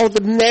all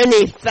the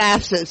many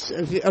facets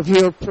of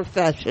your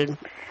profession?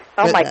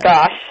 Oh my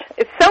gosh.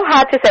 It's so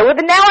hard to say. Well,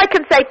 now I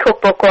can say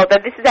cookbook,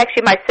 although this is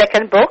actually my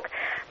second book.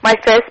 My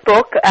first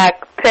book,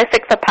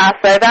 Perfect for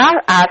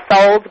Passover,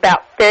 sold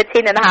about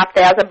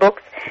 13,500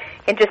 books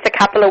in just a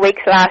couple of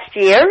weeks last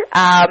year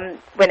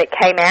when it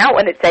came out,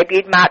 when it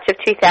debuted March of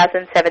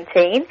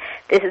 2017.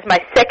 This is my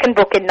second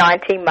book in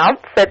 19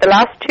 months. So the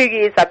last 2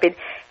 years I've been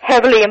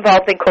heavily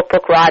involved in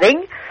cookbook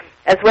writing.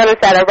 As well as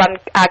that, I run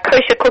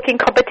kosher cooking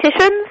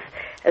competitions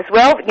as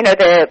well. You know,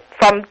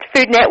 from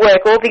Food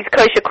Network, all these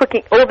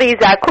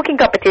cooking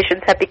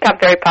competitions have become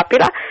very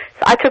popular.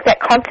 So I took that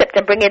concept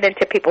and bring it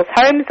into people's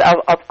homes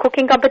of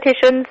cooking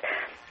competitions.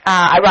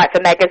 I write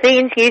for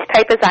magazines,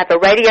 newspapers. I have a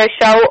radio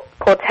show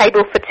called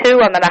Table for Two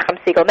on the Nachum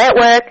Segal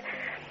Network.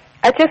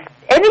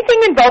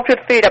 Anything involved with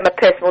food. I'm a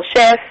personal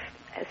chef,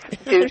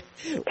 do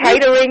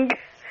catering.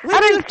 Where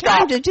do you have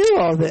time to do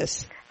all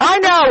this? I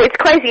know, it's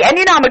crazy. And,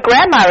 I'm a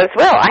grandma as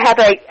well. I have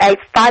a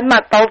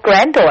 5-month-old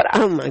granddaughter.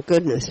 Oh, my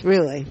goodness,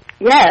 really?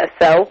 Yeah,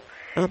 so...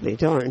 I'll be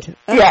darned.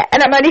 Oh. Yeah,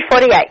 and I'm only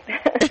 48.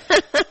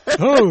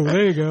 Oh,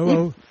 there you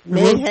go.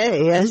 Well,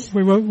 hey, yes.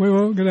 We weren't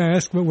going to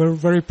ask, but we're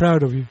very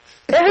proud of you.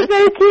 Thank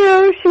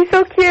you. She's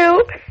so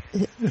cute.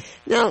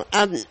 Now,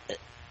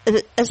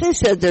 as I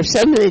said, there's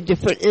so many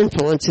different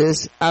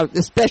influences,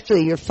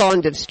 especially you're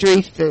fond of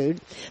street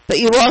food, but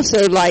you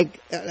also like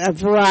a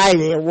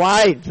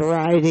wide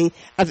variety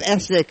of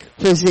ethnic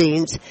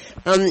cuisines.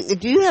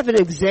 Do you have an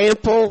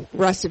example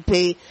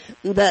recipe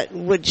that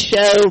would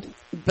show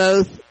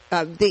both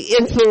the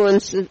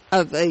influence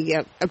of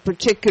a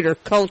particular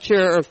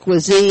culture or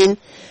cuisine,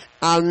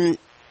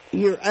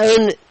 your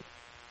own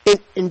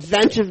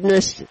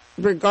inventiveness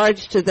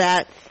regards to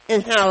that,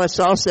 and how it's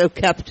also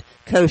kept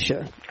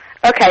kosher?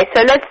 Okay,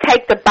 so let's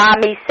take the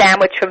banh mi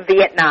sandwich from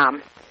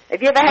Vietnam.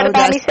 Have you ever had a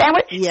banh mi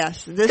sandwich?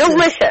 Yes.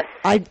 Delicious.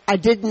 I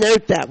did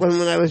note that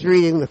when I was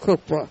reading the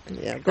cookbook.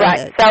 Yeah, go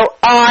ahead. So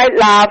I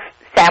love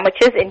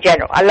sandwiches in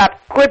general. I love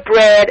good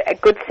bread, a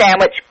good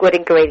sandwich, good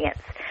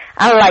ingredients.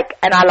 I like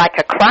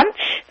a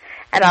crunch,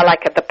 and I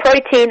like the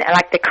protein, and I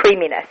like the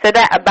creaminess. So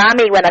that a banh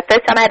mi, when the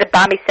first time I had a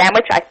banh mi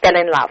sandwich, I fell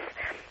in love.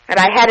 And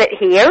I had it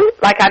here,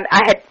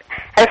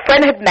 a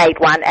friend had made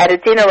one at a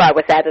dinner I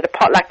was at a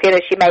potluck dinner.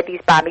 She made these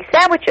banh mi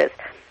sandwiches.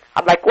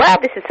 I'm like, wow,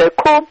 this is so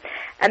cool.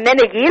 And then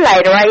a year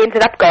later, I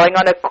ended up going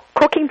on a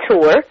cooking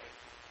tour.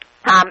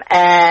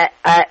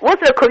 It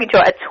wasn't a cooking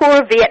tour, a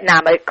tour of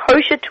Vietnam, a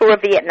kosher tour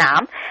of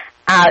Vietnam,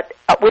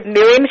 with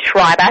Miriam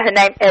Schreiber. Her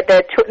name,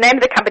 the name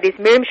of the company is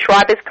Miriam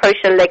Schreiber's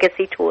Kosher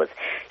Legacy Tours.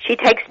 She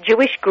takes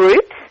Jewish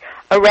groups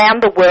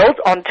around the world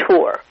on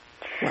tour.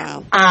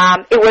 Wow.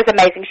 It was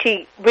amazing.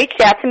 She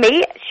reached out to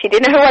me. She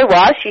didn't know who I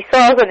was. She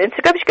saw us on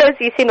Instagram. She goes,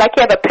 you seem like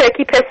you have a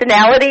perky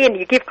personality and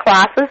you give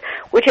classes.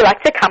 Would you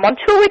like to come on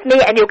tour with me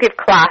and you'll give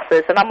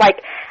classes? And I'm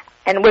like,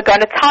 and we're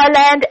going to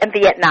Thailand and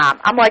Vietnam.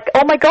 I'm like,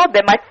 oh my God,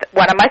 they're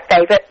one of my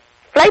favorite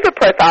flavor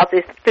profiles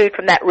is food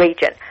from that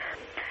region.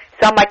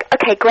 So I'm like,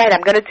 okay, great.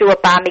 I'm going to do a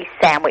banh mi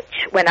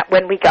sandwich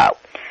when we go.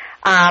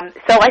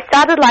 So I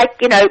started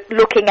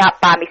looking up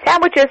banh mi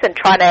sandwiches and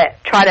trying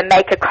to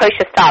make a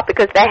kosher style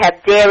because they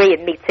have dairy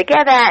and meat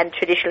together, and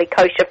traditionally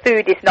kosher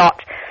food is not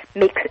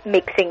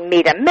mixing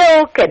meat and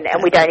milk, and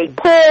we don't eat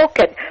pork,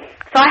 and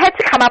so I had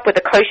to come up with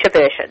a kosher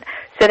version.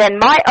 So then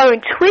my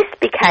own twist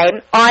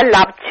became I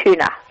love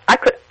tuna. I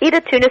could eat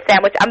a tuna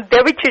sandwich. I'm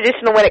very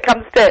traditional when it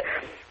comes to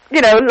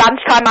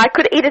lunchtime. I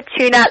could eat a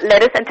tuna,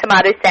 lettuce, and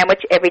tomato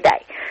sandwich every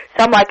day.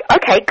 So I'm like,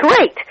 okay,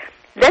 great.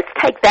 Let's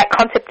take that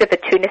concept of a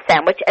tuna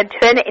sandwich and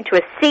turn it into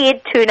a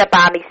seared tuna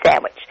banh mi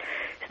sandwich.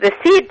 So the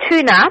seared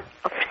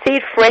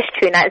fresh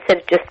tuna, instead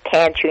of just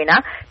canned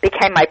tuna,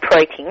 became my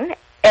protein,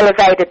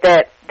 elevated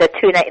the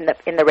tuna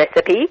in the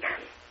recipe,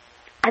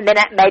 and then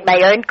I made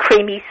my own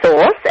creamy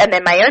sauce, and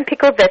then my own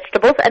pickled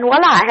vegetables, and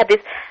voila, I had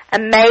this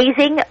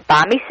amazing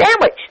banh mi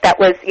sandwich that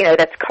was,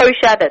 that's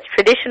kosher, that's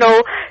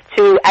traditional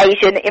to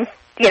Asian,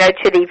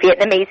 to the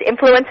Vietnamese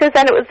influences,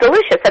 and it was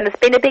delicious, and it's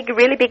been a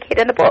really big hit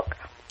in the book.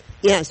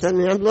 Yes, I'm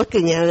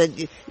looking at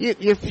it.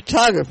 Your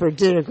photographer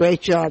did a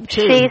great job,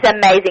 too. She's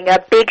amazing. A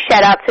big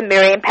shout-out to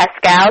Miriam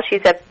Pascal.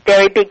 She's a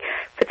very big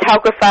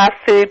photographer,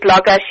 food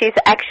blogger. She's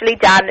actually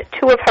done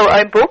 2 of her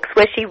own books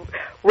where she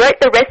wrote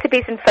the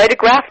recipes and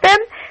photographed them,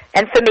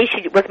 and for me,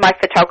 she was my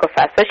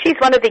photographer. So she's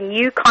one of the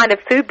new kind of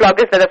food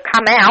bloggers that have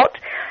come out,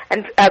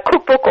 and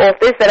cookbook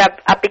authors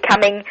that are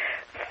becoming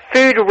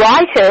food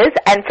writers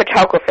and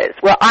photographers.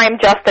 Well, I'm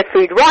just a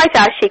food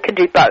writer. She can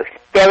do both.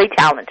 Very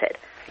talented.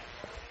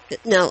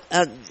 Now,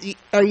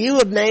 are you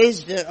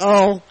amazed at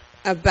all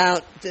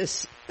about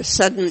this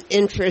sudden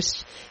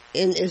interest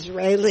in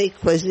Israeli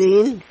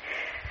cuisine?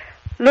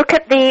 Look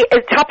at the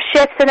top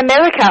chefs in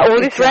America,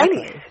 all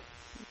Exactly. Israelis.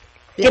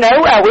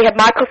 Yeah. We have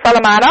Michael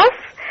Solomonov,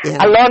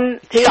 Alon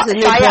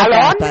Shaya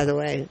Alon. By the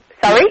way.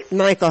 Sorry?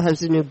 Michael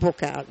has a new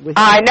book out.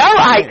 I know.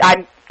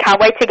 I can't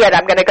wait to get it.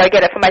 I'm going to go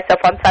get it for myself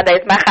on Sunday.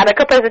 It's my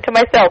Hanukkah present to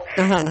myself.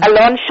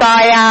 Alon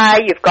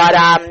Shaya, you've got...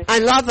 I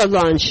love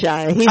Alon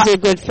Shaya. He's a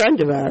good friend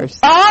of ours.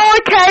 Oh,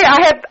 okay.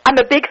 I'm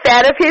a big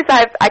fan of his.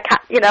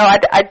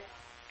 I'd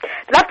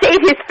love to eat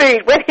his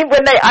food.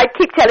 I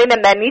keep telling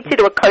them they need to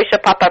do a kosher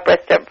pop-up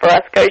restaurant for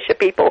us kosher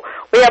people.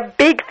 We are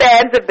big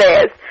fans of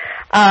theirs.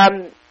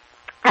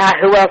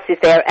 Who else is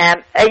there?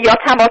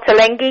 Yotam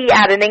Ottolenghi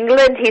out in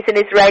England. He's an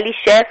Israeli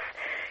chef.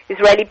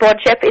 Israeli-born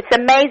chef. It's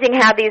amazing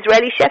how the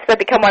Israeli chefs have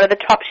become one of the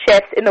top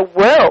chefs in the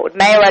world.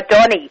 Meir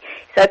Adoni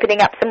is opening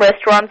up some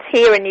restaurants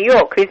here in New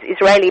York who's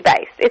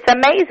Israeli-based. It's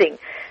amazing.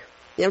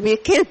 Yeah, but you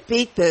can't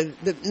beat the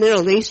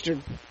Middle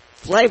Eastern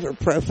flavor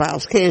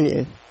profiles, can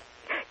you?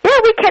 Yeah,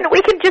 we can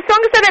just as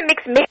long as they don't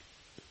mix meat.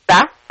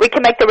 we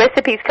can make the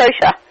recipes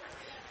kosher.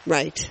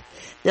 Right.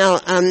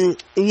 Now,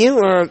 you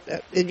are,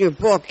 in your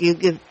book, you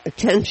give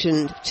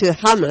attention to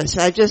hummus.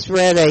 I just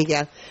read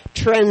a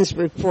trends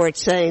report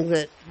saying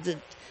that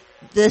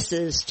this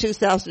is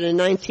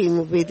 2019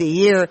 will be the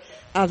year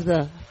of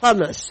the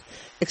hummus.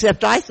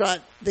 Except I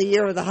thought the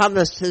year of the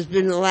hummus has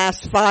been the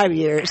last 5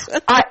 years.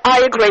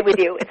 I agree with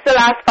you. It's the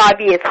last 5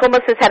 years.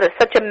 Hummus has had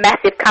such a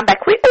massive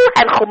comeback. We all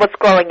had hummus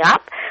growing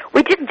up.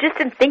 We didn't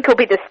think it would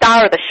be the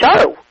star of the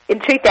show in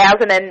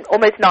 2000 and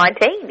almost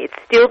 19. It's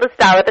still the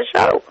star of the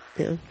show.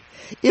 Yeah.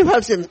 You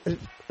have some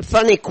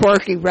funny,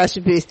 quirky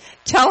recipes.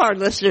 Tell our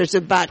listeners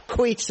about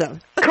quitza.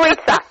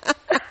 Quitza.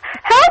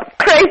 How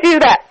crazy is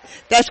that?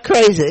 That's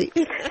crazy.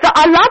 So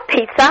I love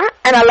pizza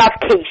and I love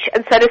quiche,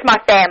 and so does my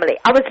family.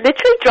 I was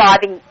literally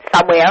driving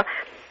somewhere,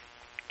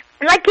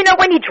 and like, you know,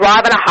 when you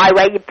drive on a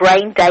highway, your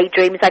brain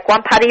daydreams. Like,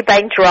 one part of your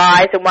brain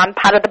dries and one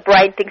part of the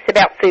brain thinks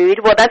about food.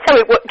 Well, that's how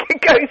it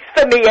goes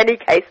for me, any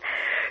case.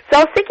 So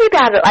I was thinking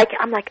about it.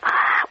 I'm like,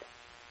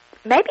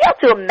 maybe I'll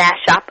do a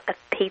mashup of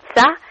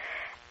pizza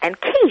and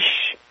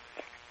quiche.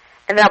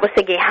 And then I was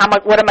thinking,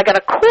 what am I going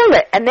to call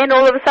it? And then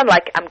all of a sudden,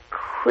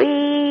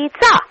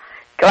 quitza.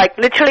 Like,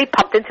 literally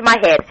popped into my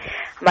head.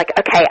 I'm like,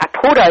 okay, I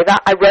pulled over.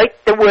 I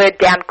wrote the word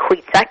down,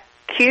 quitza,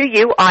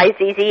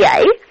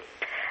 Quizza.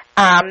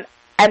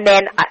 And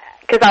then,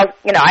 because I was,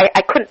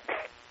 I couldn't,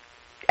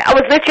 I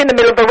was literally in the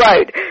middle of the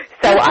road.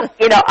 So,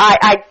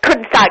 I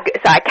couldn't start.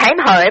 So I came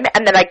home,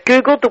 and then I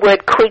Googled the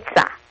word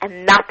quitza,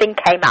 and nothing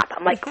came up.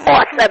 I'm like,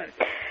 awesome.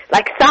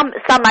 Like, some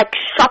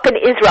shop in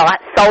Israel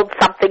sold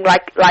something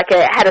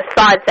had a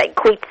sign saying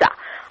quitza.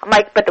 I'm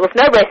like, but there was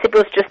no recipe, it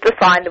was just a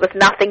sign, there was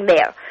nothing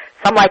there.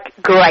 So I'm like,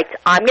 great,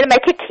 I'm going to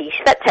make a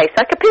quiche that tastes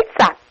like a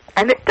pizza.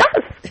 And it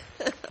does.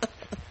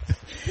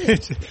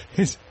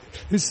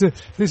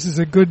 This is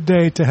a good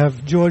day to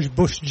have George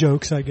Bush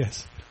jokes, I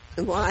guess.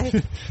 Why?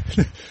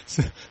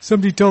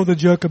 Somebody told the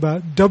joke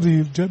about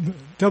W.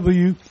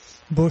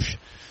 Bush.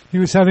 He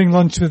was having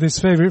lunch with his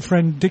favorite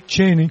friend, Dick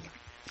Cheney.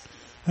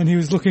 And he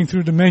was looking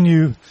through the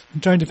menu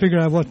and trying to figure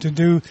out what to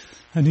do.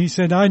 And he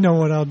said, I know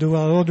what I'll do.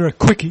 I'll order a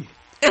quickie.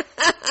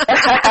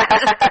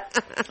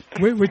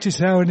 Which is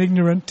how an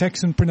ignorant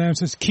Texan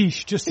pronounces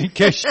quiche, just in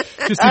case.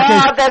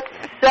 Oh, that's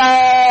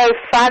so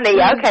funny.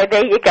 Okay,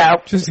 there you go.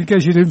 Just in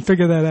case you didn't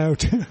figure that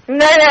out. No,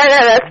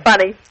 that's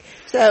funny.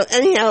 So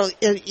anyhow,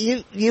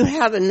 you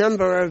have a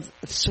number of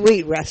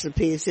sweet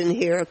recipes in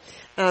here.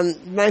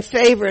 My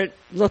favorite,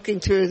 looking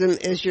through them,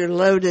 is your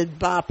loaded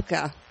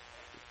babka.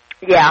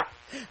 Yeah.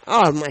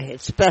 Oh,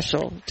 it's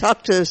special.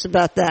 Talk to us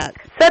about that.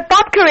 So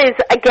babka is,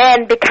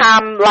 again,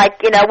 become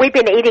we've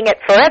been eating it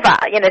forever,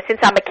 since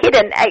I'm a kid.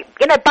 And,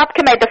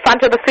 babka made the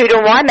front of the Food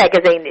and Wine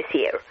magazine this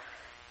year.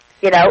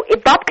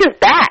 Babka's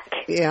back.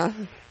 Yeah.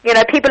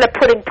 People are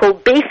putting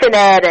pulled beef in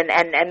it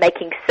and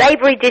making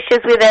savory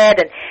dishes with it,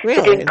 and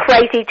they're doing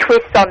crazy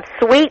twists on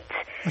sweet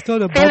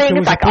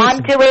fillings like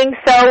I'm doing.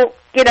 So,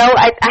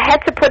 I had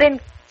to put in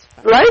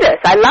lotus.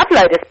 I love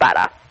lotus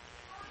butter.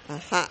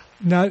 Uh-huh.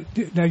 Now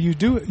you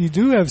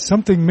do have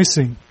something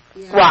missing.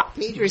 Yeah. What?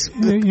 Peter's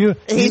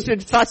he's been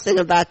fussing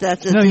about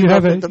that since he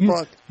wrote the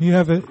book.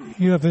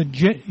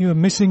 You're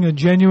missing a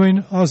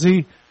genuine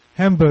Aussie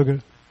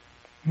hamburger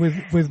with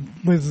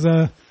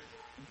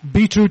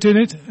beetroot in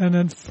it and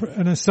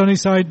a sunny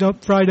side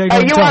up fried egg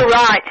on top. You are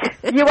right.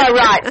 You are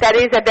right. That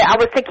is a bit. I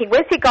was thinking,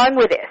 where's he going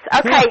with this?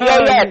 Okay,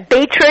 yeah.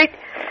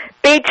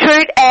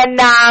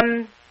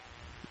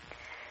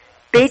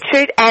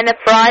 Beetroot and a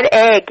fried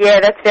egg.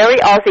 Yeah, that's very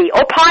Aussie.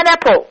 Or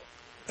pineapple.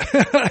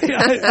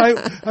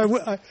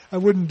 I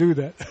wouldn't do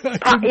that.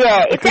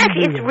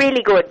 It's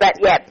really good, but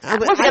yeah, I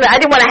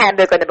didn't want a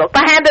hamburger in the book.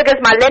 My hamburger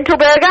is my lentil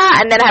burger,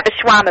 and then I have a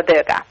shawarma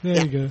burger.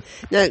 There you go.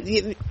 Now,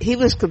 he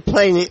was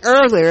complaining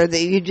earlier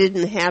that you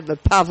didn't have a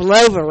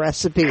pavlova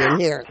recipe in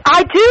here.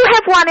 I do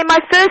have one in my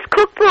first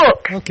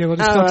cookbook. Okay, well,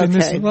 it's not in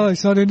this one. Well,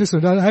 it's not in this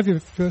one. I have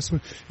your first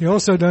one. You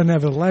also don't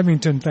have a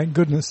Lamington, thank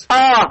goodness. Oh,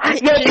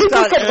 yeah,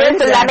 people said, where's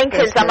the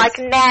Lamingtons? I'm like,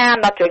 nah,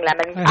 I'm not doing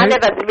Lamingtons. I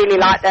never really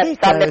liked that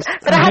stuff.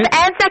 But I have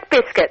Anzac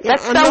biscuits.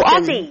 That's so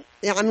Aussie.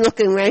 Yeah, I'm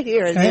looking right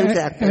here at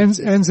Anzac biscuits.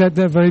 Ends at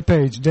that very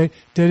page,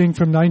 dating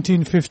from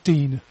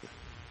 1915.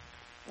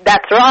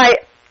 That's right.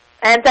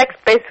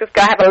 Anzac biscuits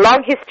have a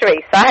long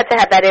history, so I had to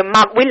have that in.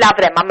 We love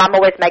them. My mum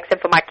always makes them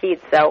for my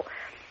kids, so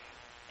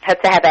I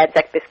had to have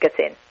Anzac biscuits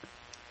in.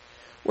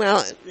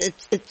 Well,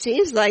 it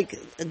seems like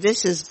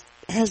this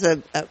has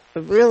a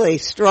really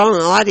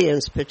strong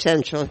audience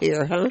potential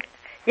here, huh?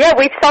 Yeah,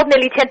 we've sold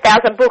nearly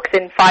 10,000 books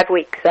in 5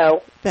 weeks,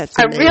 so that's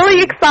I'm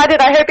really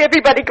excited. I hope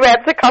everybody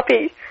grabs a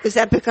copy. Is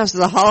that because of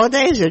the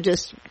holidays, or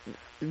just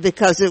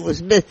because it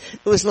was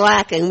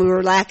lacking? We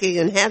were lacking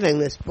in having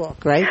this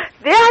book, right?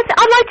 Yeah,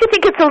 I'd like to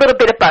think it's a little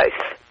bit of both.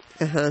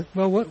 Uh-huh.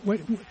 Well,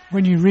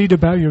 when you read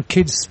about your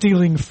kids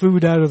stealing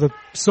food out of the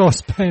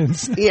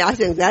saucepans. Yeah, I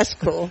think that's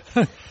cool.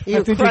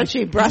 You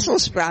crunchy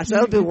Brussels sprouts, that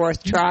would be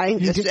worth trying.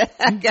 Just to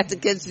get the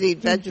kids to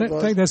eat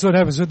vegetables. I think that's what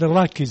happens with the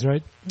latkes,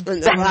 right?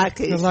 The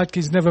latkes. The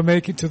latkes never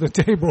make it to the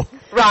table.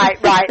 Right.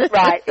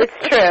 It's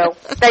true.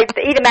 They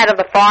eat them out of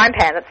the frying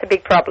pan. That's a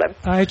big problem.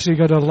 I actually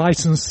got a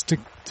license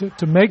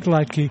to make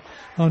latke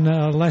on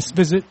our last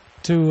visit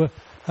to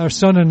our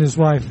son and his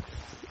wife.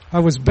 I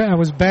was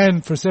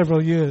banned for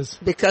several years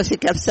because he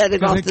kept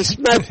setting off the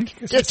smoke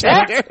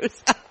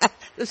detectors,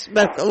 the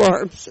smoke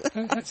alarms,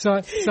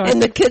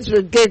 and the kids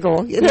would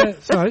giggle. You know?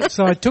 Yeah,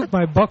 so I took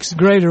my box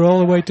grader all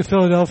the way to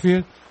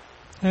Philadelphia,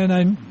 and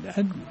I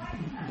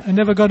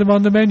never got him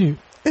on the menu.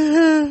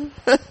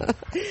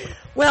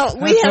 Well,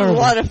 we have a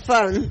lot of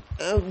fun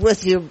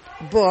with your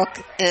book,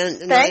 and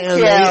Thank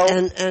Naomi,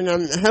 you. and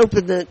I'm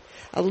hoping that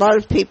a lot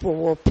of people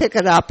will pick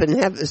it up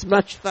and have as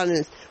much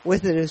fun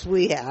with it as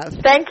we have.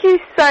 Thank you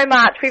so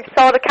much. We've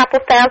sold a couple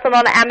thousand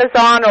on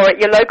Amazon or at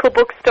your local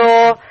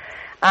bookstore.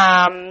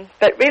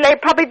 But really,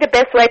 probably the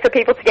best way for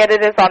people to get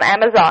it is on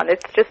Amazon.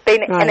 It's just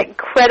been an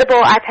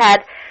incredible, I've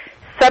had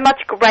so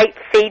much great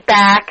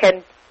feedback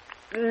and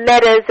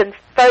letters and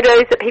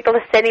photos that people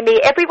are sending me.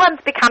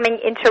 Everyone's becoming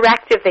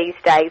interactive these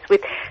days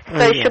with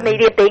social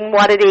media being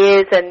what it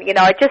is. And, you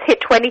know, I just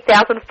hit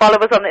 20,000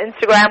 followers on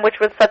Instagram, which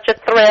was such a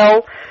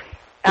thrill.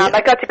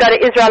 I got to go to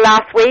Israel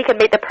last week and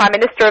meet the Prime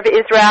Minister of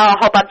Israel. A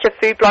whole bunch of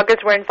food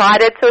bloggers were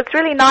invited. So it's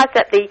really nice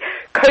that the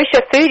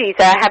kosher foodies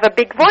have a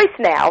big voice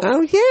now.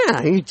 Oh,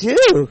 yeah, you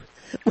do.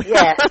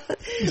 Yeah.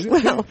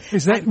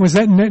 Was that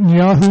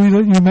Netanyahu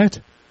that you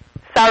met?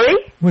 Sorry?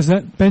 Was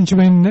that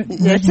Benjamin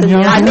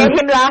Netanyahu? I met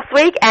him last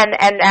week, and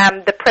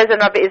the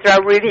President of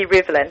Israel, Ruvi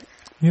Rivlin.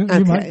 You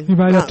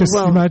might have to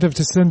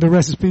send the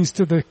recipes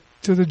to the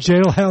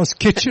jailhouse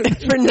kitchen.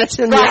 For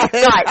Netanyahu.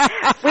 Right.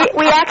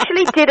 We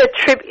actually did a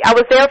tribute. I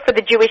was there for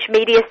the Jewish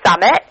Media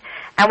Summit,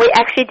 and we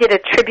actually did a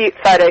tribute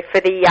photo for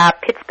the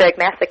Pittsburgh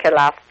massacre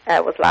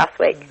last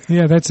week.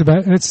 Yeah, it's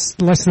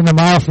less than a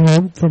mile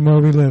from where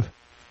we live.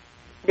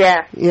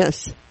 Yeah.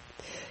 Yes.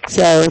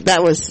 So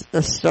that was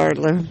a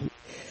startler.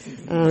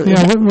 We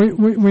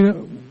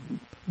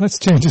let's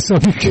change the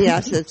subject.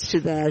 Yes, that's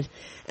too bad.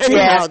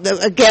 Anyhow,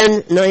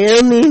 again,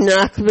 Naomi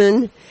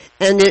Nachman,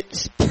 and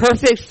it's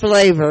perfect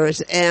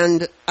flavors,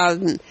 and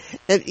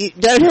you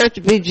don't have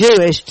to be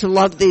Jewish to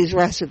love these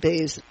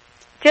recipes.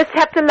 Just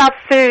have to love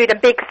food and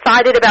be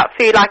excited about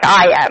food like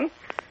I am.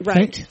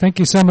 Right. Thank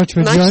you so much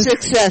for joining. Much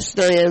success,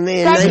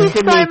 Naomi. Thank you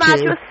so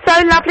much. It was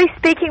so lovely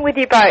speaking with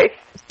you both.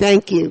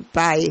 Thank you.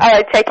 Bye. All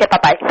right, take care.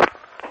 Bye-bye.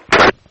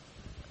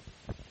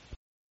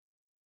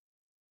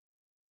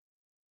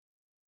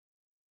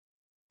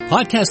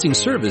 Podcasting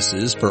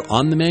services for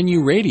On the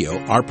Menu Radio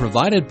are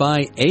provided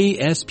by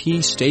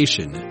ASP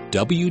Station,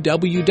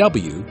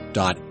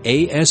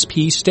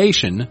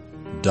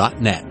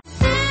 www.aspstation.net.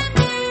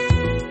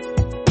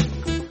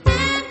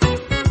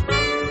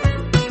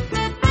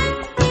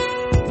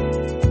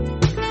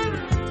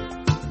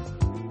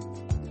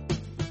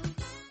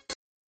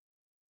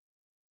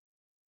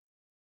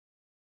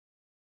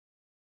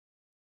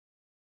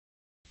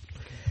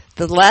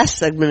 The last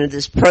segment of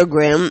this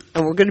program,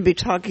 and we're going to be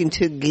talking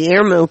to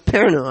Guillermo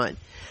Pernot.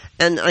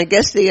 And I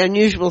guess the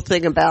unusual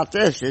thing about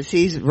this is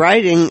he's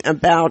writing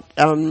about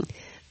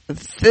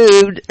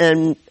food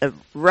and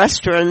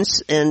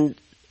restaurants and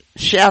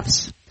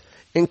chefs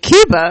in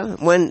Cuba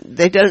when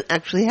they don't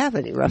actually have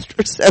any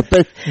restaurants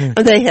open. Yeah.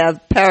 They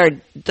have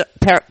paladares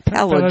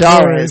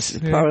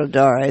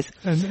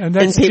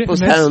in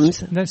people's homes.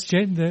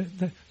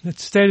 The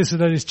status of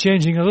that is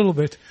changing a little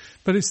bit.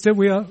 But it's that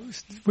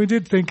we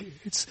did think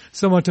it's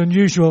somewhat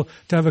unusual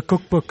to have a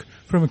cookbook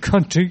from a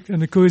country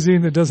and a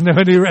cuisine that doesn't have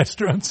any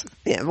restaurants.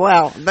 Yeah,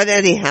 well, but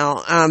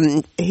anyhow,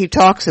 he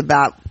talks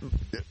about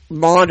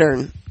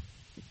modern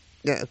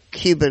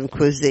Cuban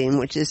cuisine,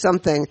 which is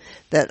something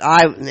that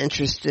I'm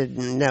interested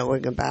in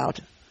knowing about.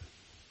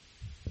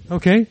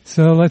 Okay,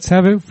 so let's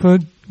have it for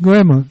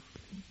Guillermo.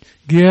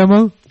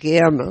 Guillermo?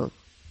 Guillermo.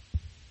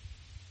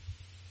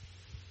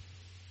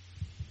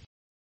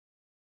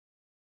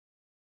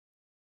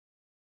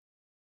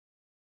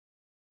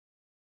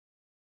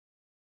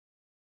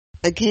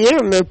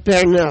 Guillermo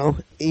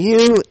Pernot,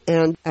 you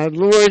and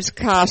Lourdes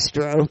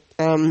Castro,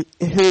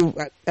 who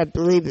I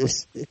believe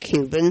is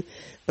Cuban,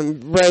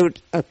 wrote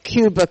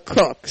Cuba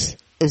Cooks,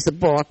 is the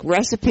book,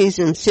 Recipes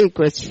and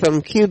Secrets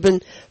from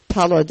Cuban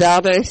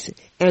Paladares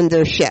and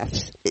Their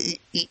Chefs.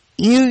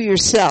 You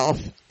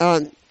yourself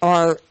are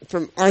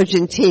from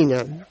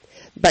Argentina,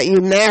 but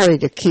you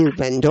married a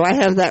Cuban. Do I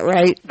have that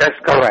right? That's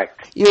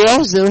correct. You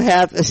also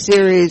have a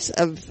series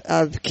of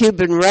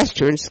Cuban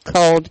restaurants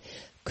called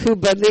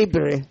Cuba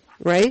Libre.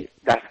 Right?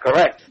 That's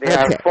correct. There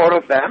are 4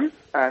 of them,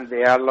 and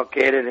they are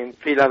located in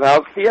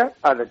Philadelphia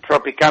at the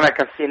Tropicana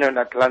Casino in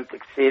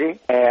Atlantic City,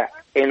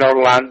 in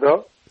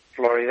Orlando,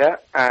 Florida,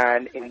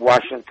 and in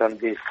Washington,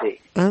 D.C.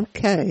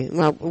 Okay.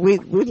 Well, we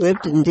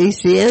lived in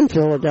D.C. and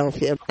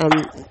Philadelphia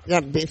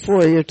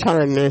before your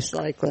time, most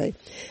likely.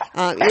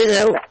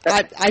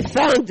 I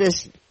found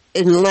this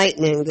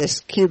enlightening, this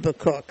Cuba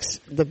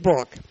Cooks, the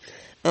book,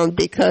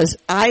 because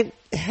I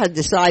had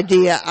this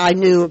idea I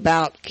knew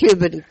about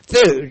Cuban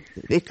food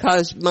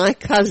because my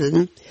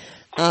cousin,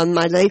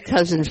 my late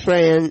cousin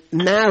Fran,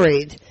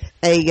 married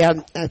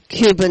a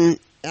Cuban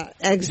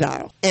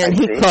exile, and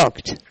he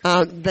cooked.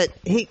 But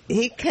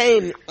he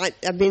came.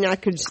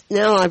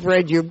 Now I've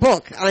read your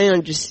book. I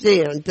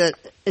understand that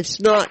it's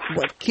not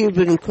what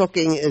Cuban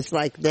cooking is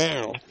like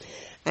now.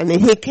 I mean,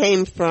 he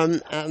came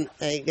from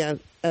a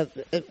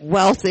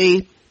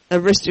wealthy,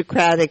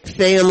 aristocratic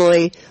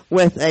family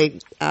with a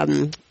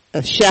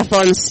chef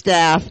on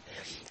staff,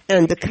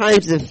 and the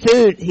kinds of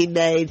food he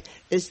made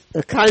is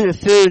the kind of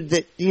food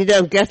that you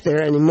don't get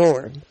there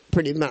anymore,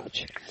 pretty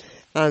much.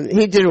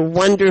 He did a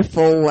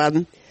wonderful,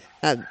 what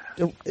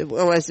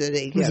was it?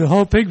 It was a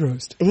whole pig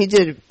roast. We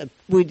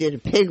did a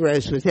pig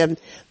roast with him,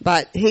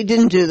 but he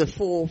didn't do the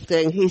full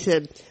thing. He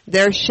said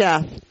their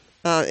chef,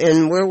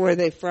 and where were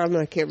they from?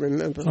 I can't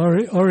remember.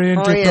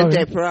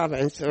 Oriente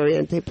Province,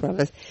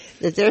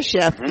 that their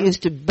chef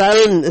used to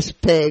bone this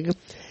pig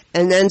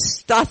and then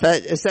stuff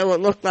it so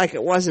it looked like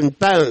it wasn't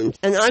boned.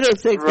 And I don't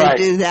think they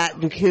do that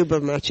in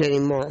Cuba much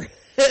anymore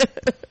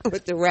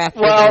with the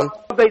wrapping.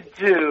 Well, they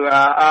do.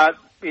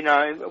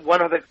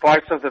 One of the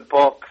parts of the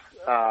book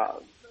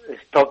is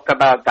talked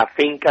about the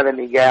Finca de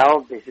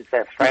Miguel. This is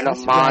a friend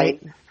of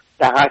mine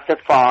that has a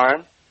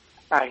farm.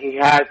 He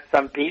had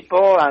some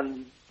people,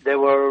 and they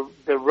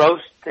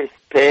roast this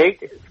pig.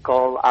 It's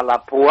called a la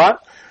pua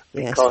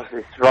because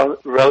it's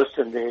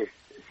roasted this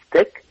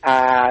stick,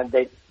 and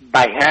they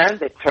by hand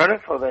they turn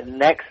it for the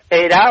next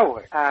 8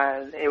 hours,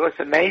 and it was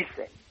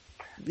amazing.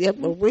 Yeah,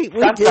 well, we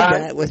did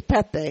that with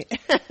Pepe.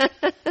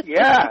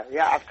 yeah,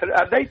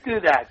 absolutely. They do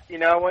that.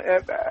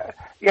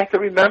 You have to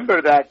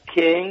remember that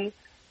king,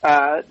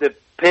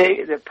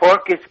 the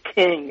pork is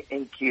king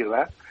in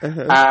Cuba,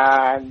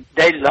 and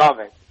they love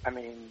it. I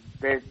mean,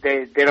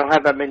 they don't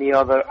have that many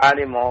other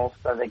animals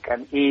that they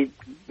can eat.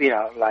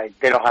 Like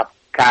they don't have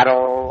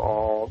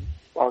cattle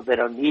or they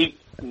don't eat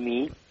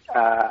meat,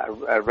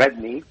 red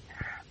meat.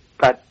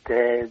 But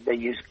they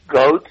use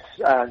goats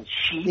and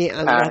sheep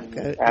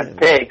and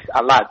pigs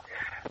a lot.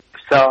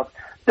 So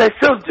they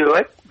still do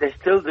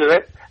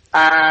it.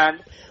 And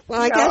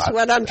well, I guess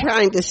what I'm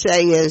trying to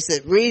say is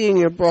that reading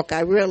your book,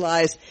 I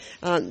realize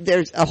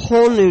there's a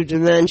whole new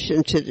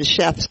dimension to the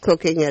chefs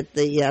cooking at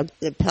the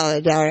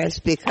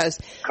Paladares because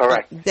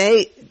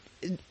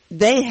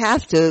they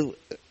have to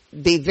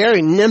be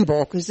very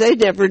nimble because they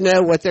never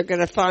know what they're going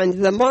to find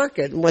in the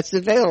market and what's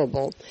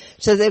available.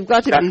 So they've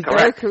got to be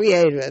very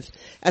creative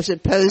as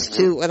opposed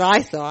to what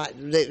I thought.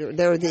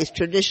 There were these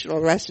traditional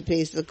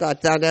recipes that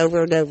got done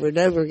over and over and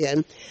over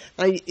again.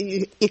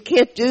 You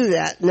can't do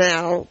that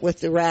now with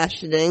the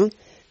rationing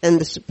and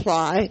the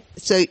supply.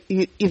 So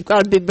you've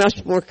got to be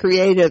much more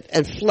creative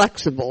and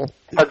flexible.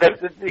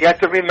 You have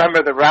to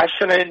remember the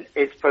rationing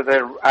is for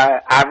the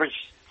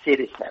average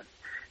citizen.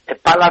 The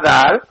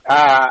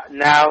Paladar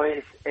now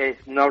is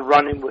not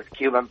running with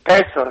Cuban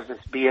pesos.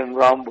 It's being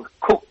run with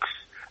cooks,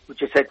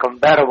 which is a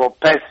convertible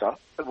peso,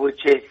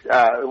 which is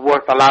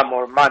worth a lot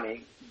more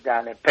money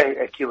than a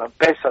Cuban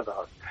peso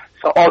does.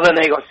 So all the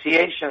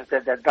negotiations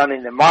that are done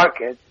in the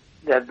market,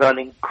 they're done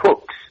in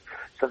cooks.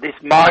 So these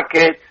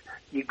markets,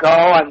 you go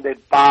and they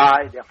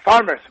buy the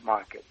farmers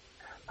market.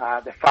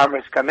 The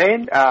farmers come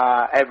in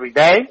every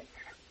day,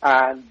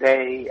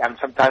 and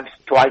sometimes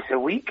twice a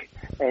week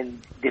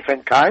in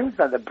different kinds,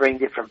 and they bring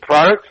different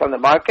products on the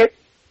market,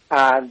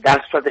 and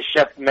that's what the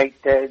chef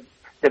make the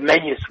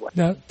menus with.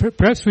 Now,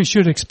 perhaps we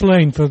should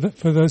explain for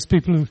those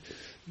people who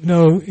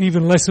know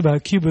even less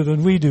about Cuba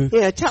than we do.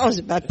 Yeah, tell us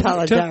about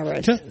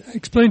Paladares.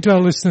 Explain to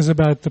our listeners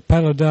about the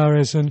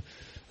Paladares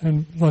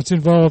and what's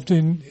involved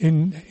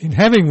in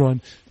having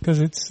one,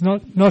 because it's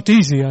not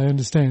easy, I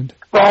understand.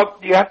 Well,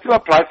 you have to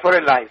apply for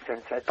a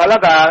license.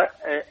 Paladar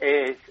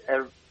is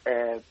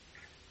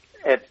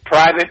a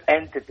private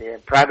entity, a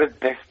private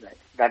business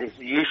that is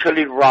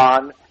usually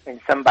run in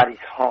somebody's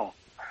home.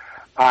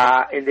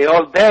 In the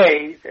old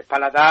days, a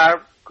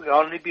Paladar could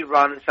only be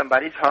run in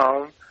somebody's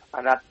home,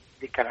 and that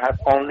they can have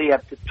only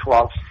up to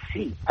 12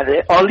 seats. And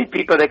the only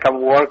people that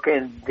can work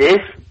in this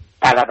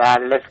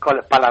Paladar, let's call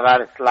it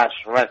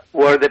Paladar/rent,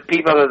 were the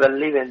people that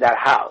live in that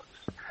house.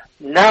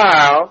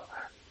 Now,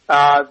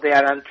 they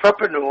are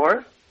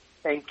entrepreneurs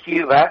in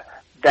Cuba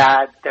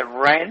that they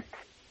rent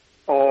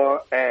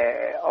or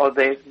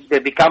they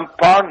become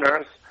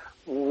partners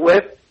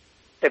with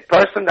a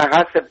person that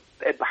has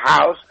a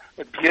house,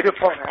 a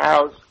beautiful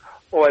house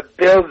or a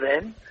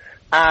building,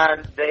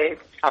 and they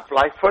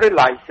apply for a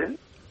license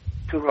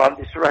to run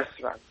this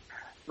restaurant.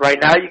 Right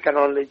now, you can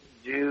only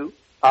do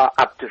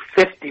up to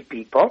 50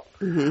 people,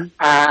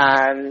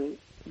 and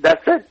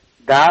that's it.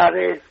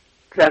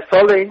 That's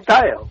all they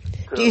entail.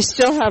 So, do you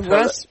still have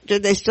do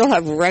they still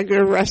have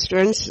regular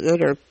restaurants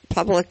that are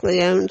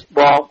publicly owned?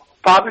 Well,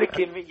 public,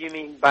 you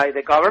mean by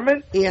the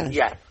government? Yes.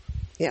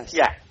 Yes.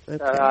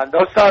 Okay.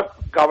 Those are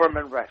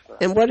government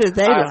restaurants. And what are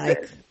they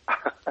like?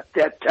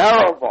 They're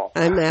terrible.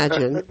 I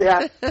imagine. they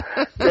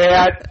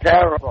are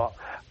terrible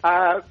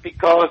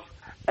because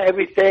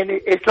everything,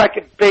 it's like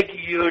a big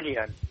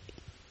union.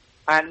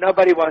 And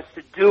nobody wants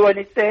to do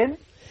anything.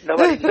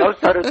 Nobody knows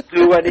how to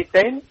do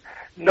anything.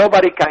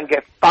 Nobody can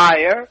get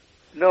fired,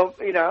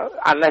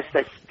 unless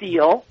they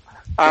steal.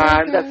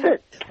 And that's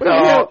it.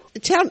 Well,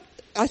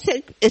 I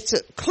think it's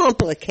a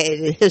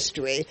complicated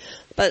history,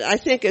 but I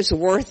think it's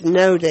worth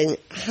noting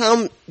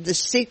how the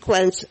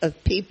sequence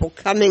of people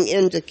coming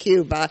into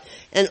Cuba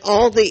and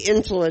all the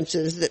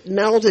influences that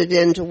melded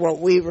into what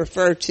we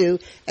refer to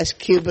as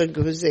Cuban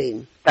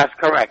cuisine. That's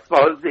correct.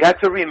 Well, you have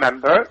to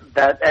remember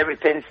that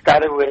everything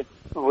started with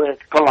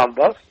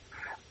Columbus,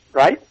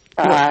 right?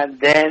 Yeah. And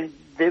then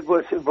it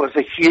was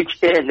a huge,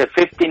 in the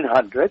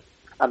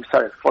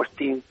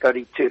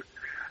 1432.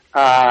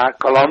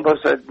 Columbus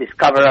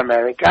discovered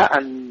America,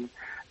 and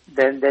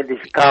then they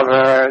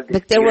discovered...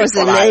 But there was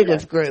a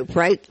native group,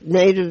 right?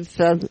 Native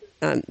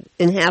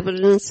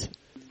inhabitants?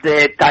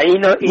 The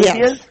Taino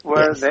Indians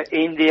were yes. the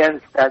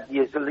Indians that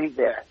used to live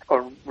there,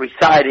 or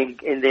residing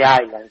in the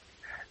islands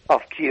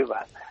of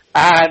Cuba.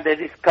 And they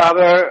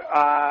discovered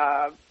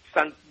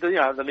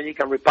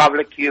Dominican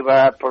Republic,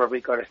 Cuba, Puerto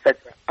Rico,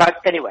 etc. But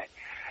anyway,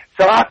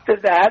 so after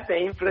that, the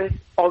influence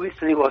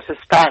obviously was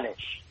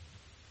Spanish.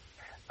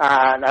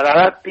 And a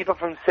lot of people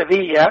from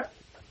Sevilla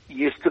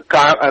used to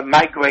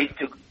migrate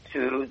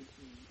to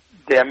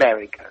the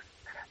Americas.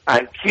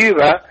 And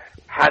Cuba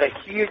had a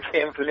huge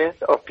influence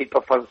of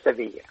people from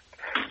Sevilla.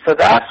 So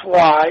that's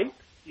why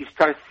you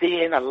start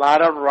seeing a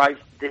lot of rice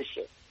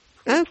dishes.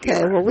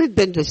 Okay, well, we've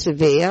been to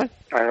Sevilla.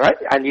 All right.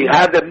 And you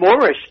have the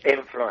Moorish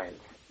influence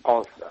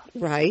also.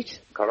 Right.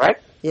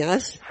 Correct?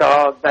 Yes.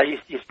 So that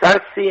you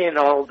start seeing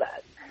all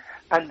that.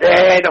 And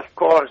then, of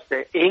course,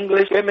 the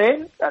English came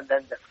in, and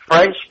then the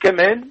French came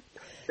in.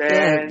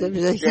 Then there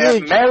was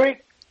a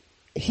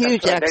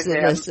huge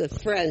exodus of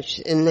French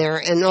in there.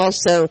 And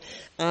also,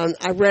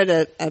 I read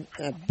a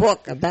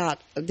book about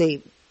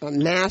the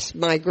mass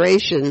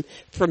migration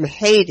from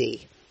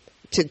Haiti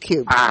to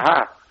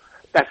Cuba.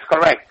 That's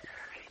correct.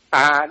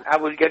 And I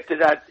will get to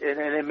that in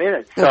a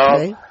minute. So,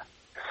 okay.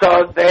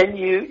 So then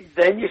you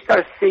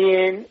start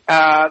seeing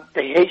the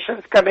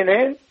Haitians coming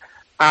in,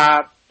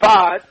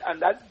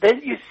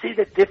 then you see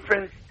the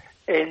difference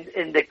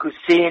in the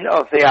cuisine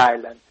of the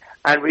island.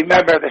 And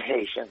remember the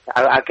Haitians.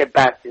 I'll get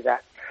back to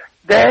that.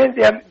 Then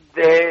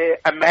the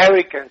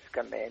Americans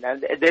come in,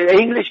 and the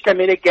English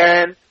come in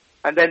again,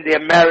 and then the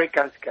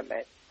Americans come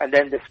in, and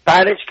then the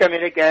Spanish come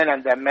in again,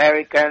 and the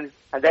Americans,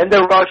 and then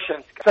the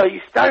Russians. So you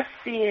start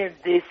seeing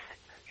this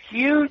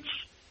huge.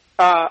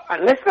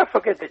 And let's not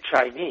forget the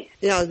Chinese.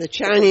 The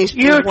Chinese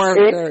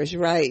workers,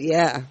 right,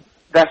 yeah.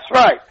 That's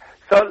right.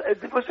 So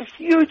there was a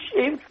huge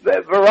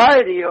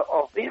variety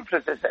of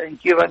influences in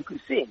Cuban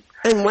cuisine.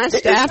 And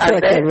West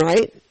African,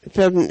 right?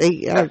 From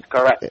the that's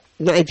correct.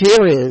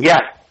 Nigerians.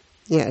 Yeah.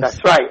 Yes.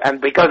 That's right. And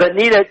because they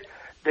needed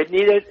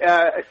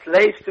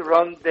slaves to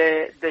run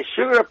the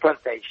sugar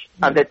plantation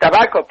and the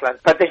tobacco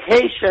plant. But the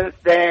Haitians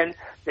then,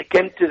 they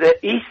came to the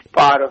east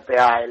part of the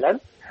island,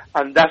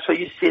 and that's where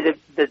you see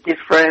the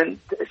different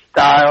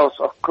styles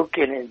of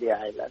cooking in the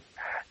island.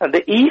 On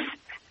the east,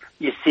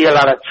 you see a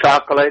lot of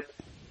chocolate,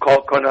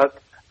 coconut,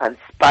 and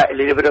a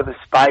little bit of the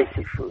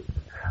spicy food.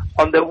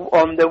 On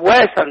the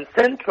west and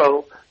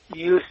central,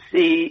 you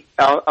see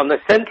on the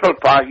central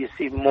part you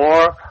see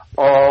more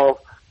of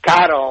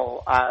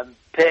cattle and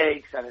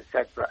pigs and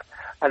etc.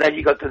 And then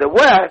you go to the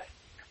west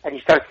and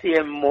you start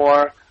seeing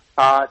more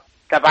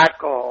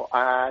tobacco,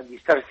 and you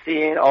start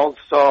seeing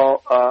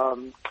also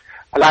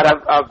a lot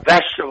of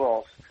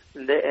vegetables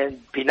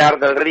in Pinar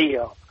del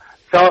Rio.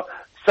 So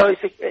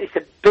it's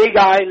a big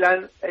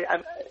island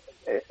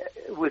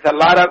with a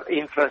lot of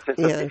influences of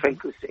different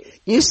cuisines.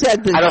 You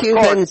said the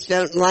Cubans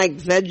don't like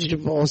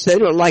vegetables. They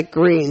don't like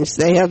greens.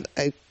 They have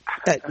a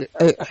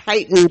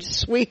heightened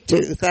sweet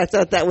tooth. I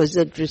thought that was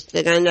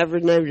interesting. I never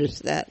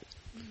noticed that.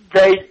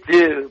 They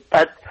do,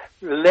 but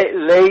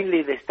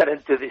lately they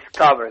started to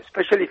discover,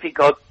 especially if you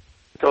go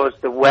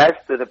towards the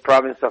west to the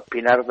province of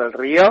Pinar del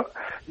Rio,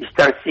 you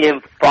start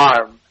seeing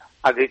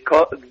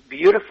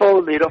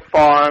beautiful little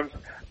farms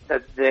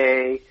that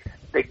they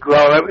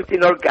grow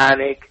everything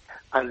organic,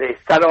 and they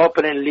start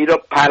opening little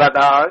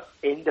paladars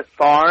in the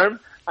farm,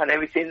 and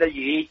everything that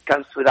you eat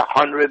comes with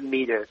 100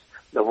 meters,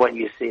 the one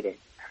you're sitting.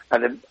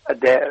 And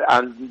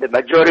the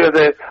majority of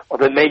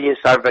the menus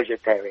are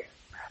vegetarian.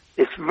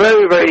 It's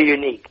very, very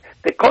unique.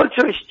 The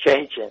culture is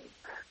changing,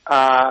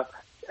 and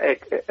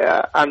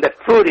the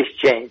food is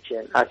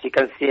changing, as you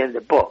can see in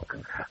the book.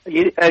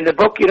 In the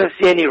book, you don't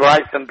see any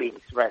rice and beans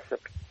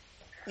recipe.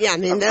 Yeah, I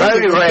mean, those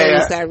are the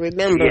things I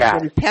remember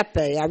from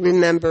Pepe. I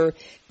remember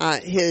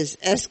his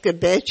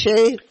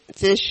escabeche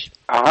fish,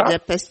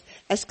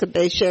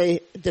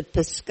 escabeche de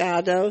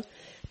pescado.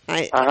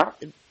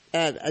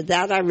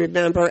 That I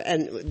remember,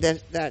 and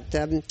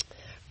the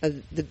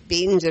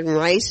beans and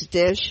rice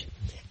dish.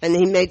 And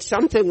he made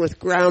something with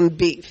ground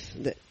beef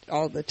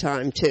all the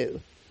time, too.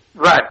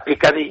 Right,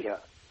 picadillo.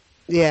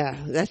 Yeah,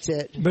 that's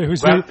it. But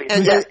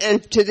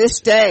and to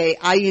this day,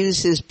 I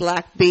use his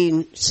black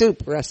bean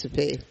soup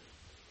recipe.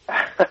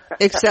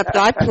 Except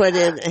I put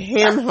in a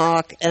ham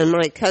hock, and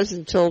my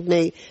cousin told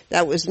me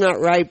that was not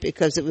right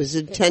because it was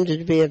intended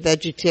to be a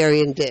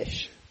vegetarian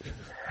dish.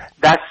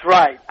 That's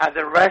right. At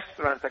the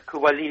restaurants at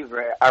Cuba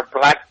Libre, our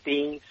black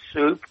bean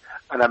soup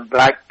and our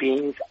black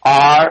beans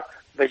are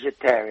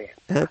vegetarian.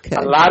 Okay.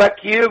 A lot of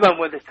Cubans,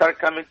 when they start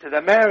coming to the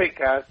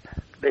Americas,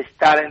 they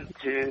starting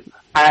to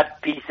add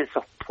pieces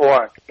of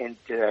pork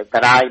into it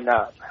that I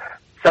know.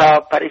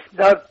 So, but it's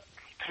not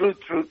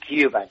true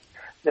Cuban.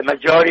 The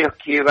majority of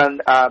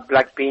Cuban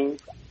black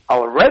beans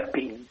or red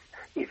beans,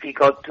 if you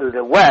go to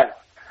the West,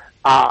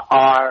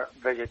 are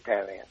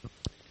vegetarian.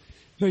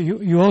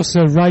 You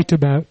also write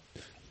about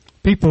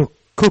people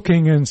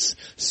cooking and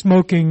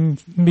smoking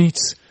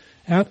meats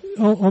out,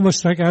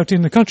 almost like out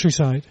in the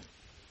countryside.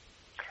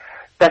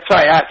 That's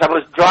right. As I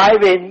was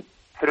driving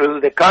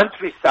through the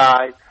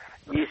countryside,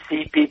 you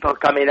see people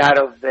coming out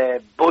of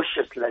the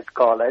bushes, let's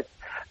call it,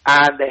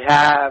 and they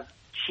have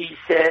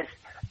cheeses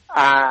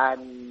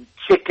and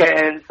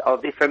chickens or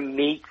different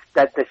meats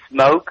that they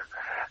smoke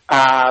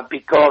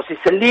because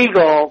it's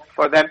illegal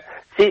for them.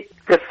 See,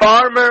 the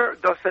farmer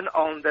doesn't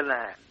own the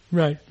land.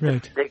 Right.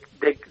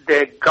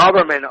 The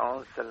government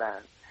owns the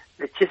land.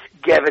 They just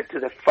give it to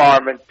the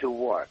farmer to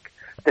work.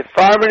 The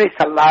farmer is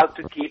allowed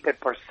to keep a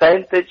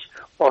percentage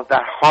of the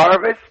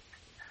harvest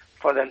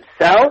for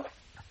themselves,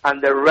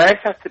 and the rest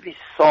has to be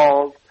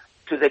sold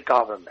to the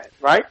government,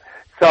 right?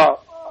 So,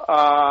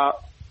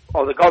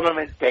 or the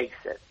government takes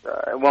it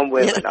one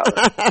way or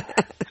another.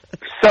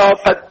 So,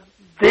 but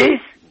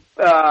these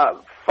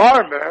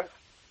farmers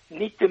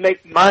need to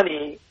make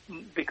money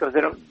because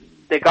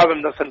the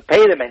government doesn't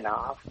pay them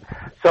enough.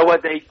 So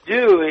what they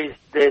do is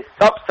they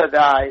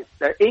subsidize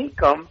their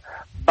income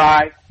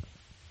by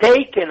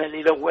taking a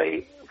little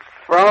way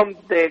from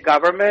the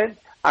government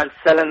and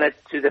selling it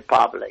to the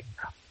public,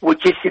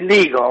 which is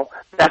illegal.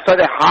 That's why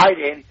they're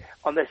hiding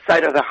on the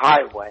side of the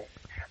highway.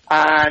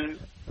 And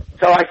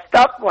so I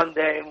stopped one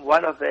day, and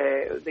one of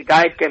the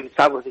guy came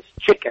inside with his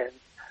chickens.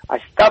 I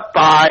stopped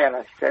by and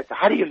I said,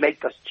 "How do you make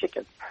those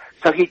chickens?"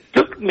 So he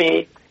took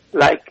me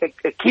like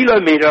a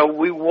kilometer.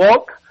 We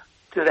walked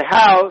to the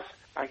house,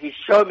 and he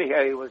showed me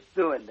how he was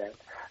doing them.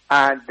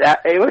 And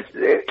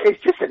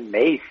it's just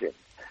amazing,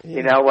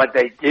 you know, what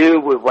they do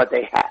with what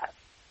they have.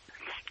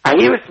 And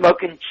he was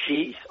smoking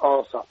cheese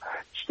also.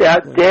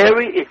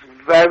 Dairy is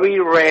very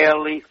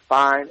rarely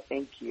found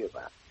in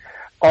Cuba.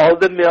 All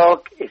the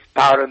milk is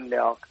powdered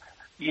milk.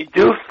 You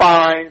do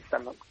find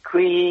some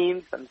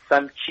creams and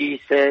some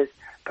cheeses,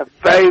 but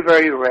very,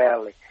 very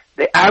rarely.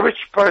 The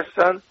average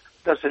person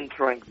doesn't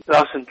drink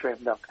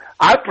milk.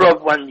 I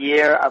brought one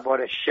year, I bought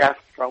a chef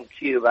from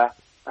Cuba,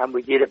 and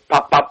we did a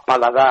pop-up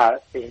paladar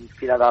in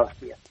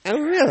Philadelphia. Oh,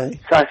 really?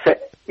 So I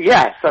said,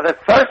 yeah. So the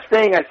first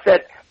thing I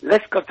said,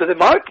 let's go to the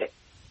market,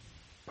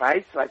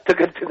 right? So I took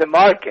him to the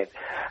market,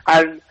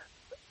 and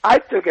I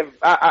took him.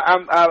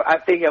 I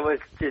think I was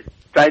just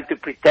trying to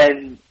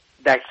pretend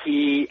that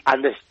he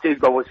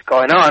understood what was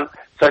going on.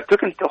 So I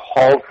took him to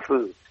Whole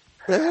Foods.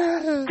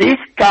 This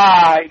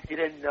guy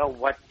didn't know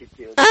what to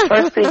do. The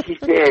first thing he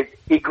did,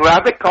 he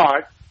grabbed a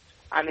cart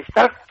and he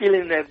started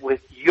filling it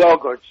with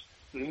yogurts,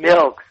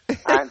 milk,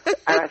 and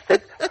I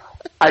said,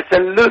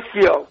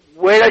 Lucio,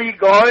 where are you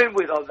going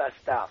with all that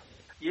stuff?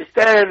 You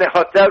stay in the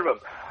hotel room.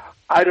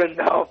 I don't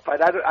know,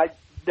 but I've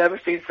never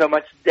seen so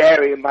much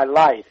dairy in my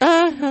life.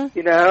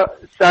 You know,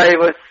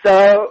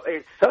 so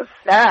it's so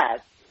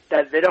sad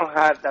that they don't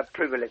have that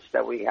privilege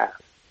that we have.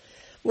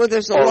 Well,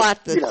 there's a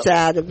lot that's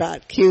sad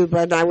about Cuba,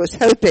 and I was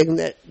hoping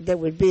that there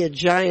would be a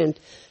giant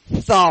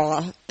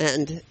thaw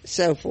and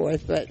so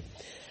forth, but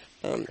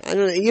I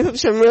don't know. You have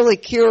some really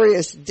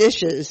curious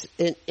dishes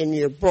in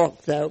your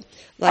book, though,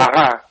 like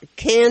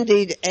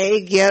candied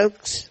egg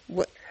yolks.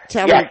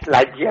 Tell me.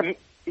 Like the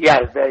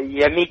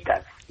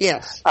yemitas.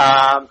 Yes.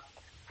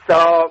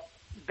 So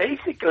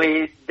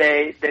basically,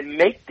 they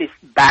make this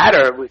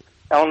batter with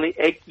only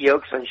egg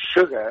yolks and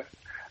sugar,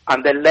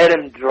 and they let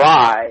them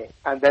dry,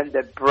 and then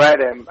they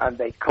bread them and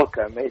they cook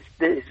them.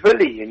 It's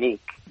really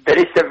unique. There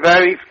is a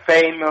very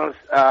famous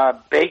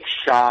bake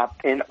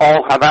shop in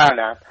Old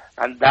Havana,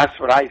 and that's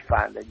what I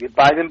found. You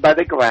buy them by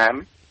the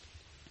gram,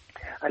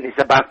 and it's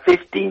about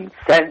 15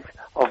 cents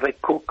of a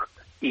cook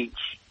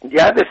each. The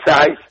other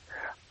size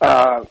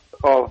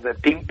of the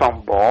ping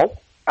pong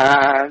ball,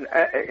 and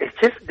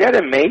they're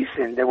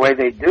amazing the way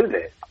they do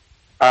this.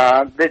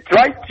 They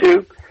try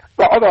to.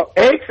 Well, although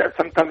eggs are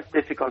sometimes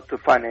difficult to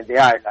find in the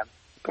island,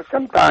 but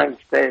sometimes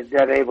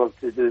they're able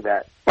to do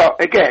that. Well,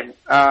 again,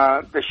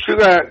 the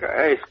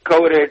sugar is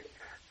coated,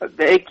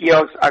 the egg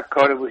yolks are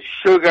coated with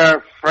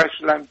sugar, fresh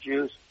lime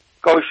juice,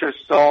 kosher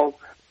salt,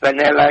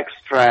 vanilla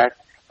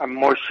extract, and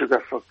more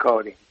sugar for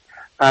coating.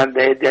 And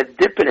they're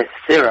dipped in a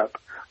syrup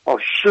of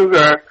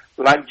sugar,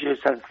 lime juice,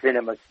 and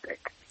cinnamon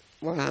stick.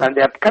 Wow. And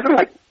they're kind of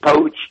like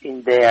poached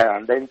in there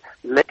and then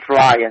let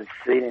dry and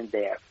sit in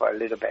there for a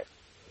little bit.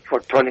 For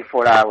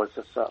 24 hours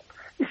or so.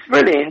 It's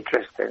really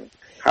interesting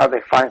how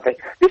they find things.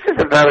 This is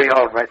a very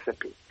old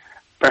recipe.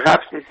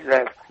 Perhaps this is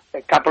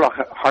a couple of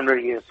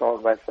 100 years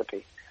old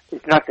recipe.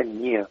 It's nothing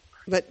new.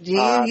 But do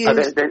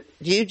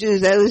you do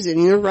those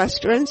in your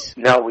restaurants?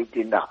 No, we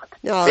do not.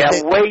 No, they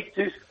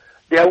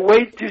are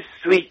way too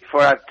sweet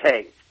for our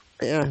taste.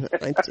 Yeah,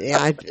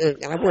 I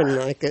wouldn't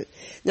like it.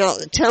 Now,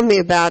 tell me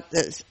about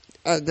this,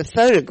 the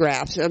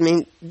photographs. I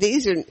mean,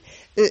 this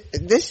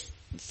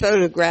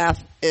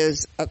photograph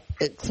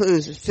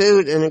includes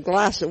food and a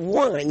glass of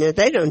wine. Now,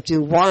 they don't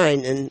do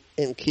wine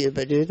in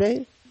Cuba, do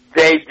they?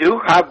 They do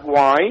have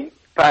wine,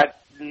 but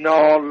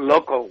no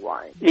local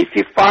wine. If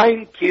you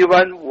find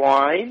Cuban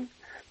wine,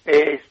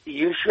 it's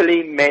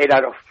usually made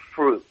out of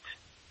fruit,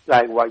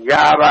 like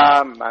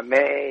guayaba,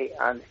 mamey,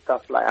 and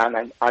stuff like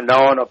and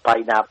anon or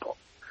pineapple.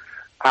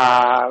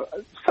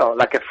 So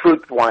like a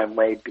fruit wine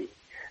maybe.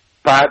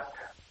 But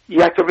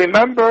you have to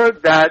remember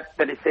that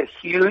there is a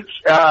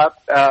huge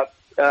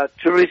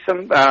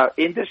tourism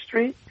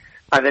industry,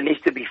 and it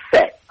needs to be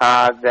fed.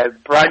 There are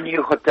brand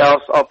new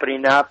hotels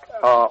opening up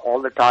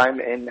all the time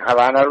in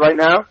Havana right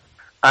now,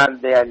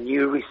 and there are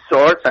new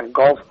resorts and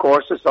golf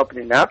courses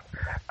opening up,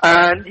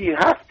 and you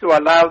have to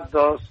allow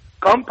those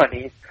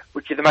companies,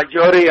 which the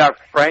majority are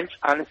French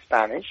and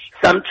Spanish,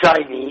 some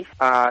Chinese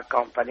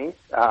companies,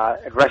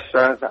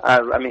 restaurants,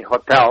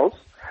 hotels,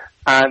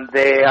 and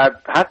they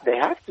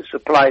have to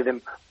supply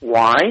them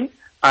wine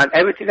and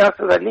everything else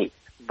that they need,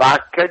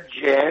 vodka,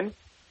 gin,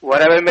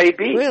 whatever it may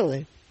be.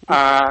 Really?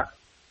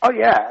 Oh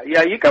yeah.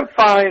 You can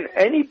find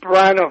any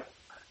brand of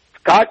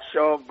scotch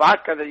or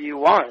vodka that you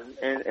want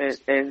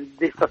in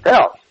these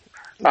hotels.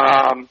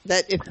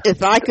 That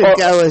if I could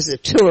go as a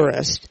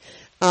tourist,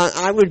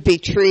 I would be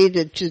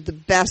treated to the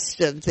best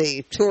of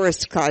the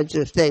tourist kinds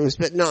of things,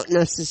 but not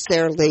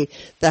necessarily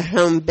the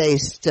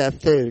home-based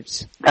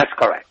foods. That's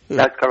correct.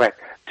 That's correct.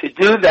 To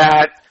do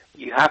that,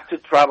 you have to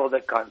travel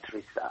the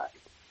countryside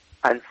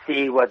and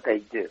see what they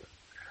do.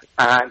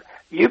 And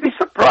you'd be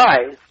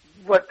surprised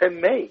what they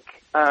make.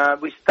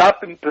 We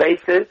stop in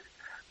places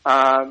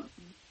by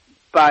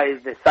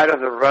the side of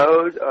the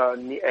road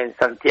in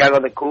Santiago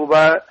de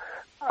Cuba,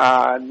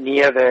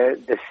 near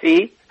the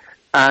sea,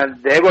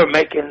 and they were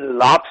making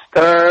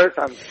lobsters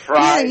and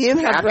fried. Yeah, you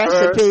have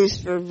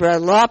recipes for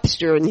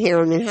lobster in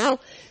here. I mean,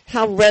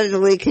 how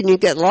readily can you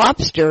get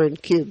lobster in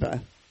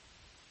Cuba?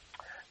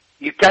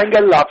 You can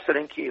get lobster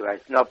in Cuba.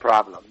 It's no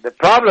problem. The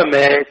problem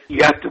is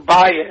you have to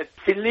buy it.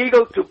 It's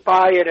illegal to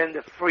buy it in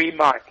the free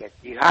market.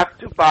 You have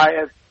to buy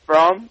it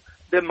from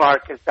the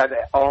markets that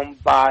are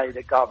owned by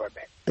the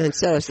government. And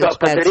so but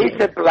there is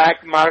a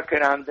black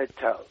market on the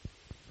toe.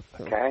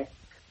 Okay?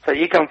 So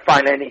you can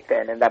find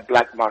anything in that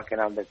black market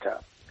on the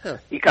toe. Huh.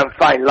 You can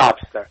find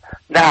lobster.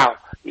 Now,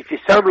 if you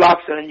serve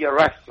lobster in your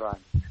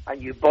restaurant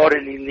and you bought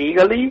it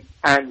illegally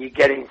and you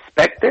get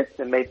inspected,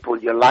 they may pull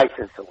your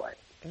license away.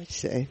 I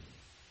see.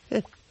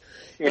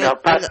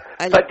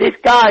 But this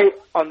guy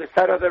on the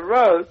side of the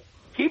road,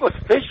 he was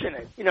fishing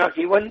it.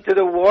 He went into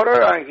the water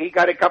and he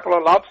got a couple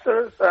of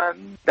lobsters,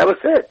 and that was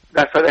it.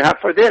 That's what they had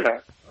for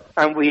dinner.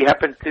 And we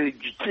happened to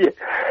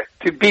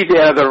be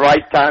there at the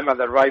right time at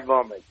the right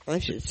moment. I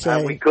should say.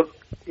 And we cooked.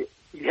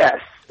 Yes.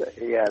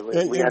 Yeah.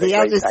 We had the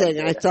other thing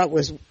there. I thought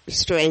was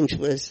strange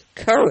was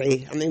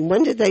curry. I mean,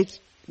 where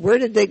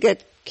did they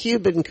get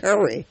Cuban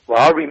curry?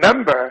 Well,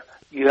 remember,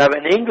 you have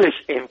an English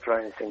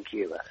influence in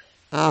Cuba.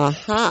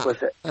 Uh-huh. So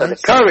the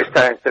curry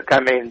starts to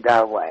come in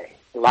that way.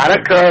 A lot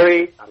of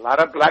curry, a lot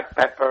of black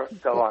pepper,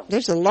 so on.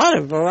 There's a lot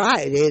of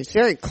variety. It's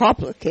very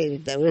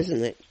complicated, though,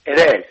 isn't it?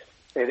 It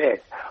is.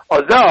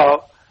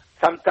 Although,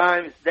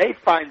 sometimes they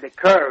find the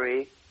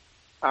curry,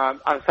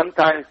 and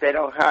sometimes they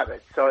don't have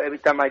it. So every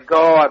time I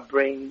go, I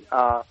bring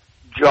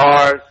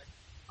jars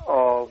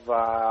of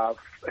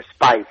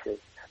spices,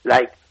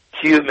 like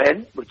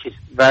cumin, which is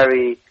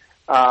very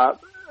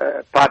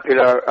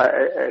popular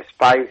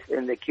spice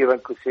in the Cuban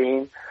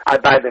cuisine. I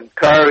buy them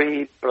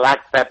curry,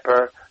 black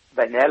pepper,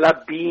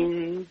 vanilla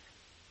beans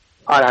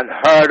are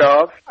unheard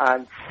of,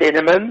 and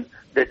cinnamon,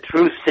 the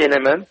true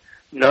cinnamon,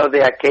 not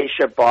the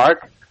acacia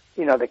bark,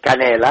 the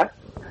canela.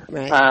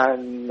 Right.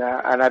 And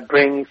I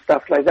bring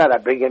stuff like that. I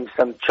bring in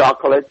some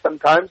chocolate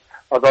sometimes,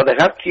 although they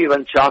have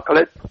Cuban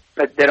chocolate,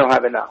 but they don't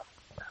have enough.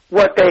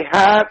 What they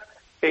have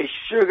is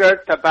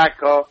sugar,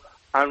 tobacco,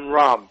 and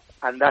rum,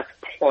 and that's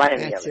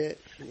plenty of it.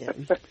 Yeah.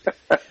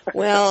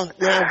 Well,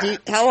 now,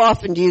 how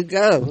often do you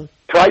go?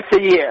 Twice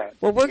a year.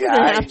 Well, we're going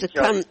to have to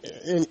come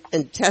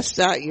and test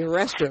out your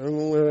restaurant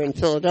when we're in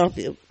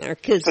Philadelphia. Our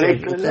kids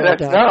live in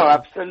Philadelphia. No,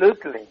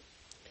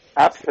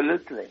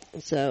 absolutely.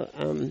 So,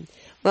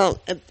 well,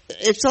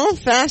 it's all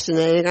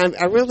fascinating.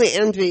 I really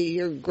envy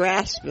your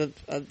grasp of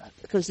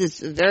because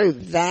it's a very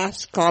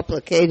vast,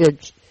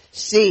 complicated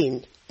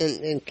scene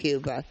in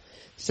Cuba.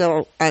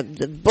 So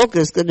the book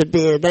is going to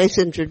be a nice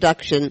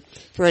introduction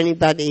for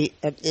anybody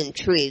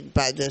intrigued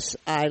by this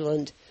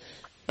island.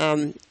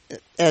 And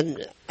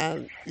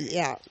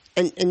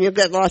you'll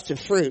get lots of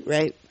fruit,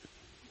 right?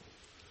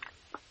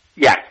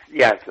 Yes.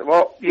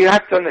 Well, you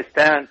have to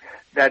understand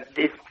that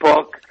this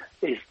book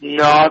is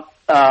not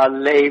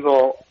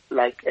labeled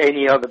like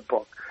any other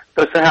book.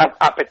 It doesn't have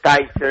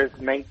appetizers,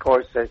 main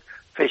courses,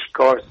 fish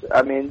course.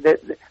 I mean,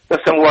 it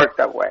doesn't work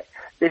that way.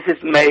 This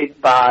is made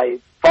by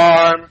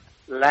farm,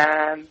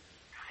 land,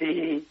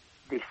 sea,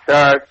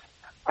 desserts,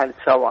 and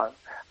so on.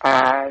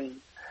 And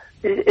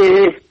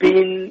it has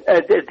been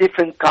a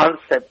different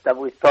concept that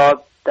we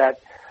thought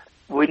that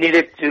we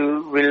needed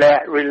to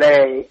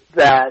relay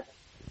that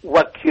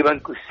what Cuban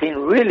cuisine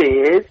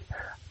really is,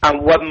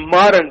 and what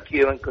modern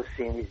Cuban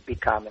cuisine is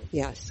becoming.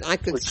 Yes, I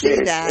could see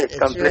that.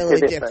 It's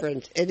really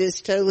different. It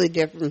is totally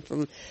different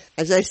from,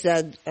 as I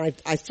said, I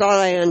thought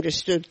I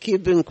understood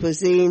Cuban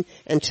cuisine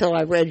until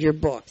I read your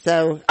book.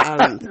 So,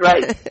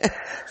 right.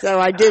 So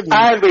I didn't.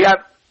 And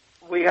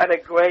we had a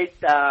great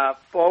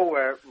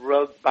foreword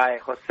wrote by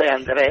Jose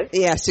Andres.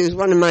 Yes, he was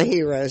one of my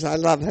heroes. I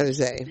love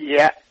Jose.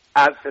 Yeah,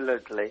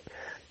 absolutely.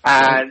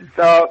 And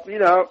so,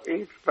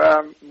 if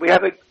I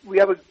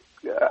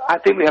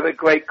think we have a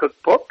great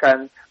cookbook,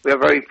 and we are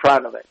very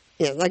proud of it.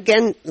 Yeah,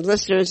 again,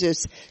 listeners,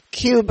 it's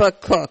Cuba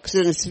Cooks,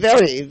 and it's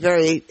very,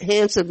 very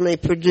handsomely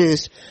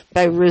produced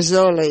by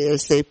Rizzoli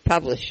as the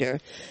publisher.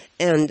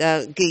 And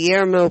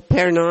Guillermo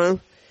Pernon,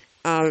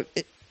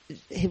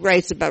 he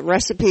writes about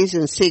recipes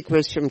and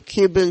secrets from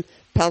Cuban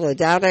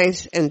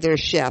paladares and their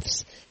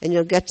chefs. And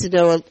you'll get to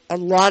know a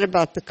lot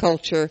about the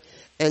culture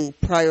and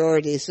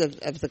priorities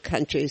of the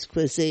country's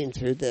cuisine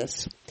through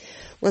this.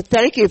 Well,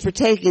 thank you for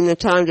taking the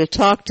time to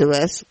talk to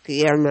us,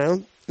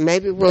 Guillermo.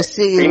 Maybe we'll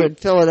see you in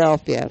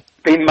Philadelphia.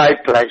 It's been my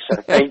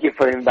pleasure. Thank you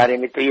for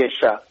inviting me to your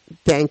show.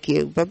 Thank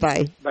you.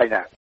 Bye-bye. Bye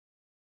now.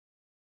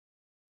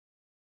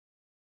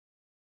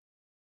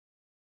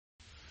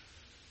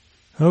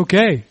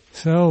 Okay,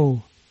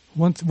 so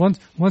once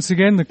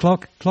again, the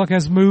clock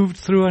has moved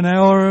through an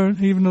hour,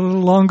 even a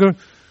little longer.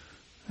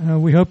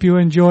 We hope you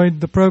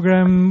enjoyed the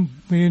program.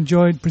 We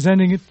enjoyed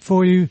presenting it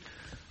for you.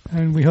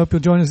 And we hope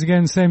you'll join us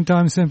again, same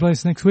time, same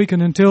place next week.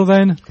 And until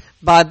then,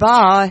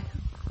 bye-bye.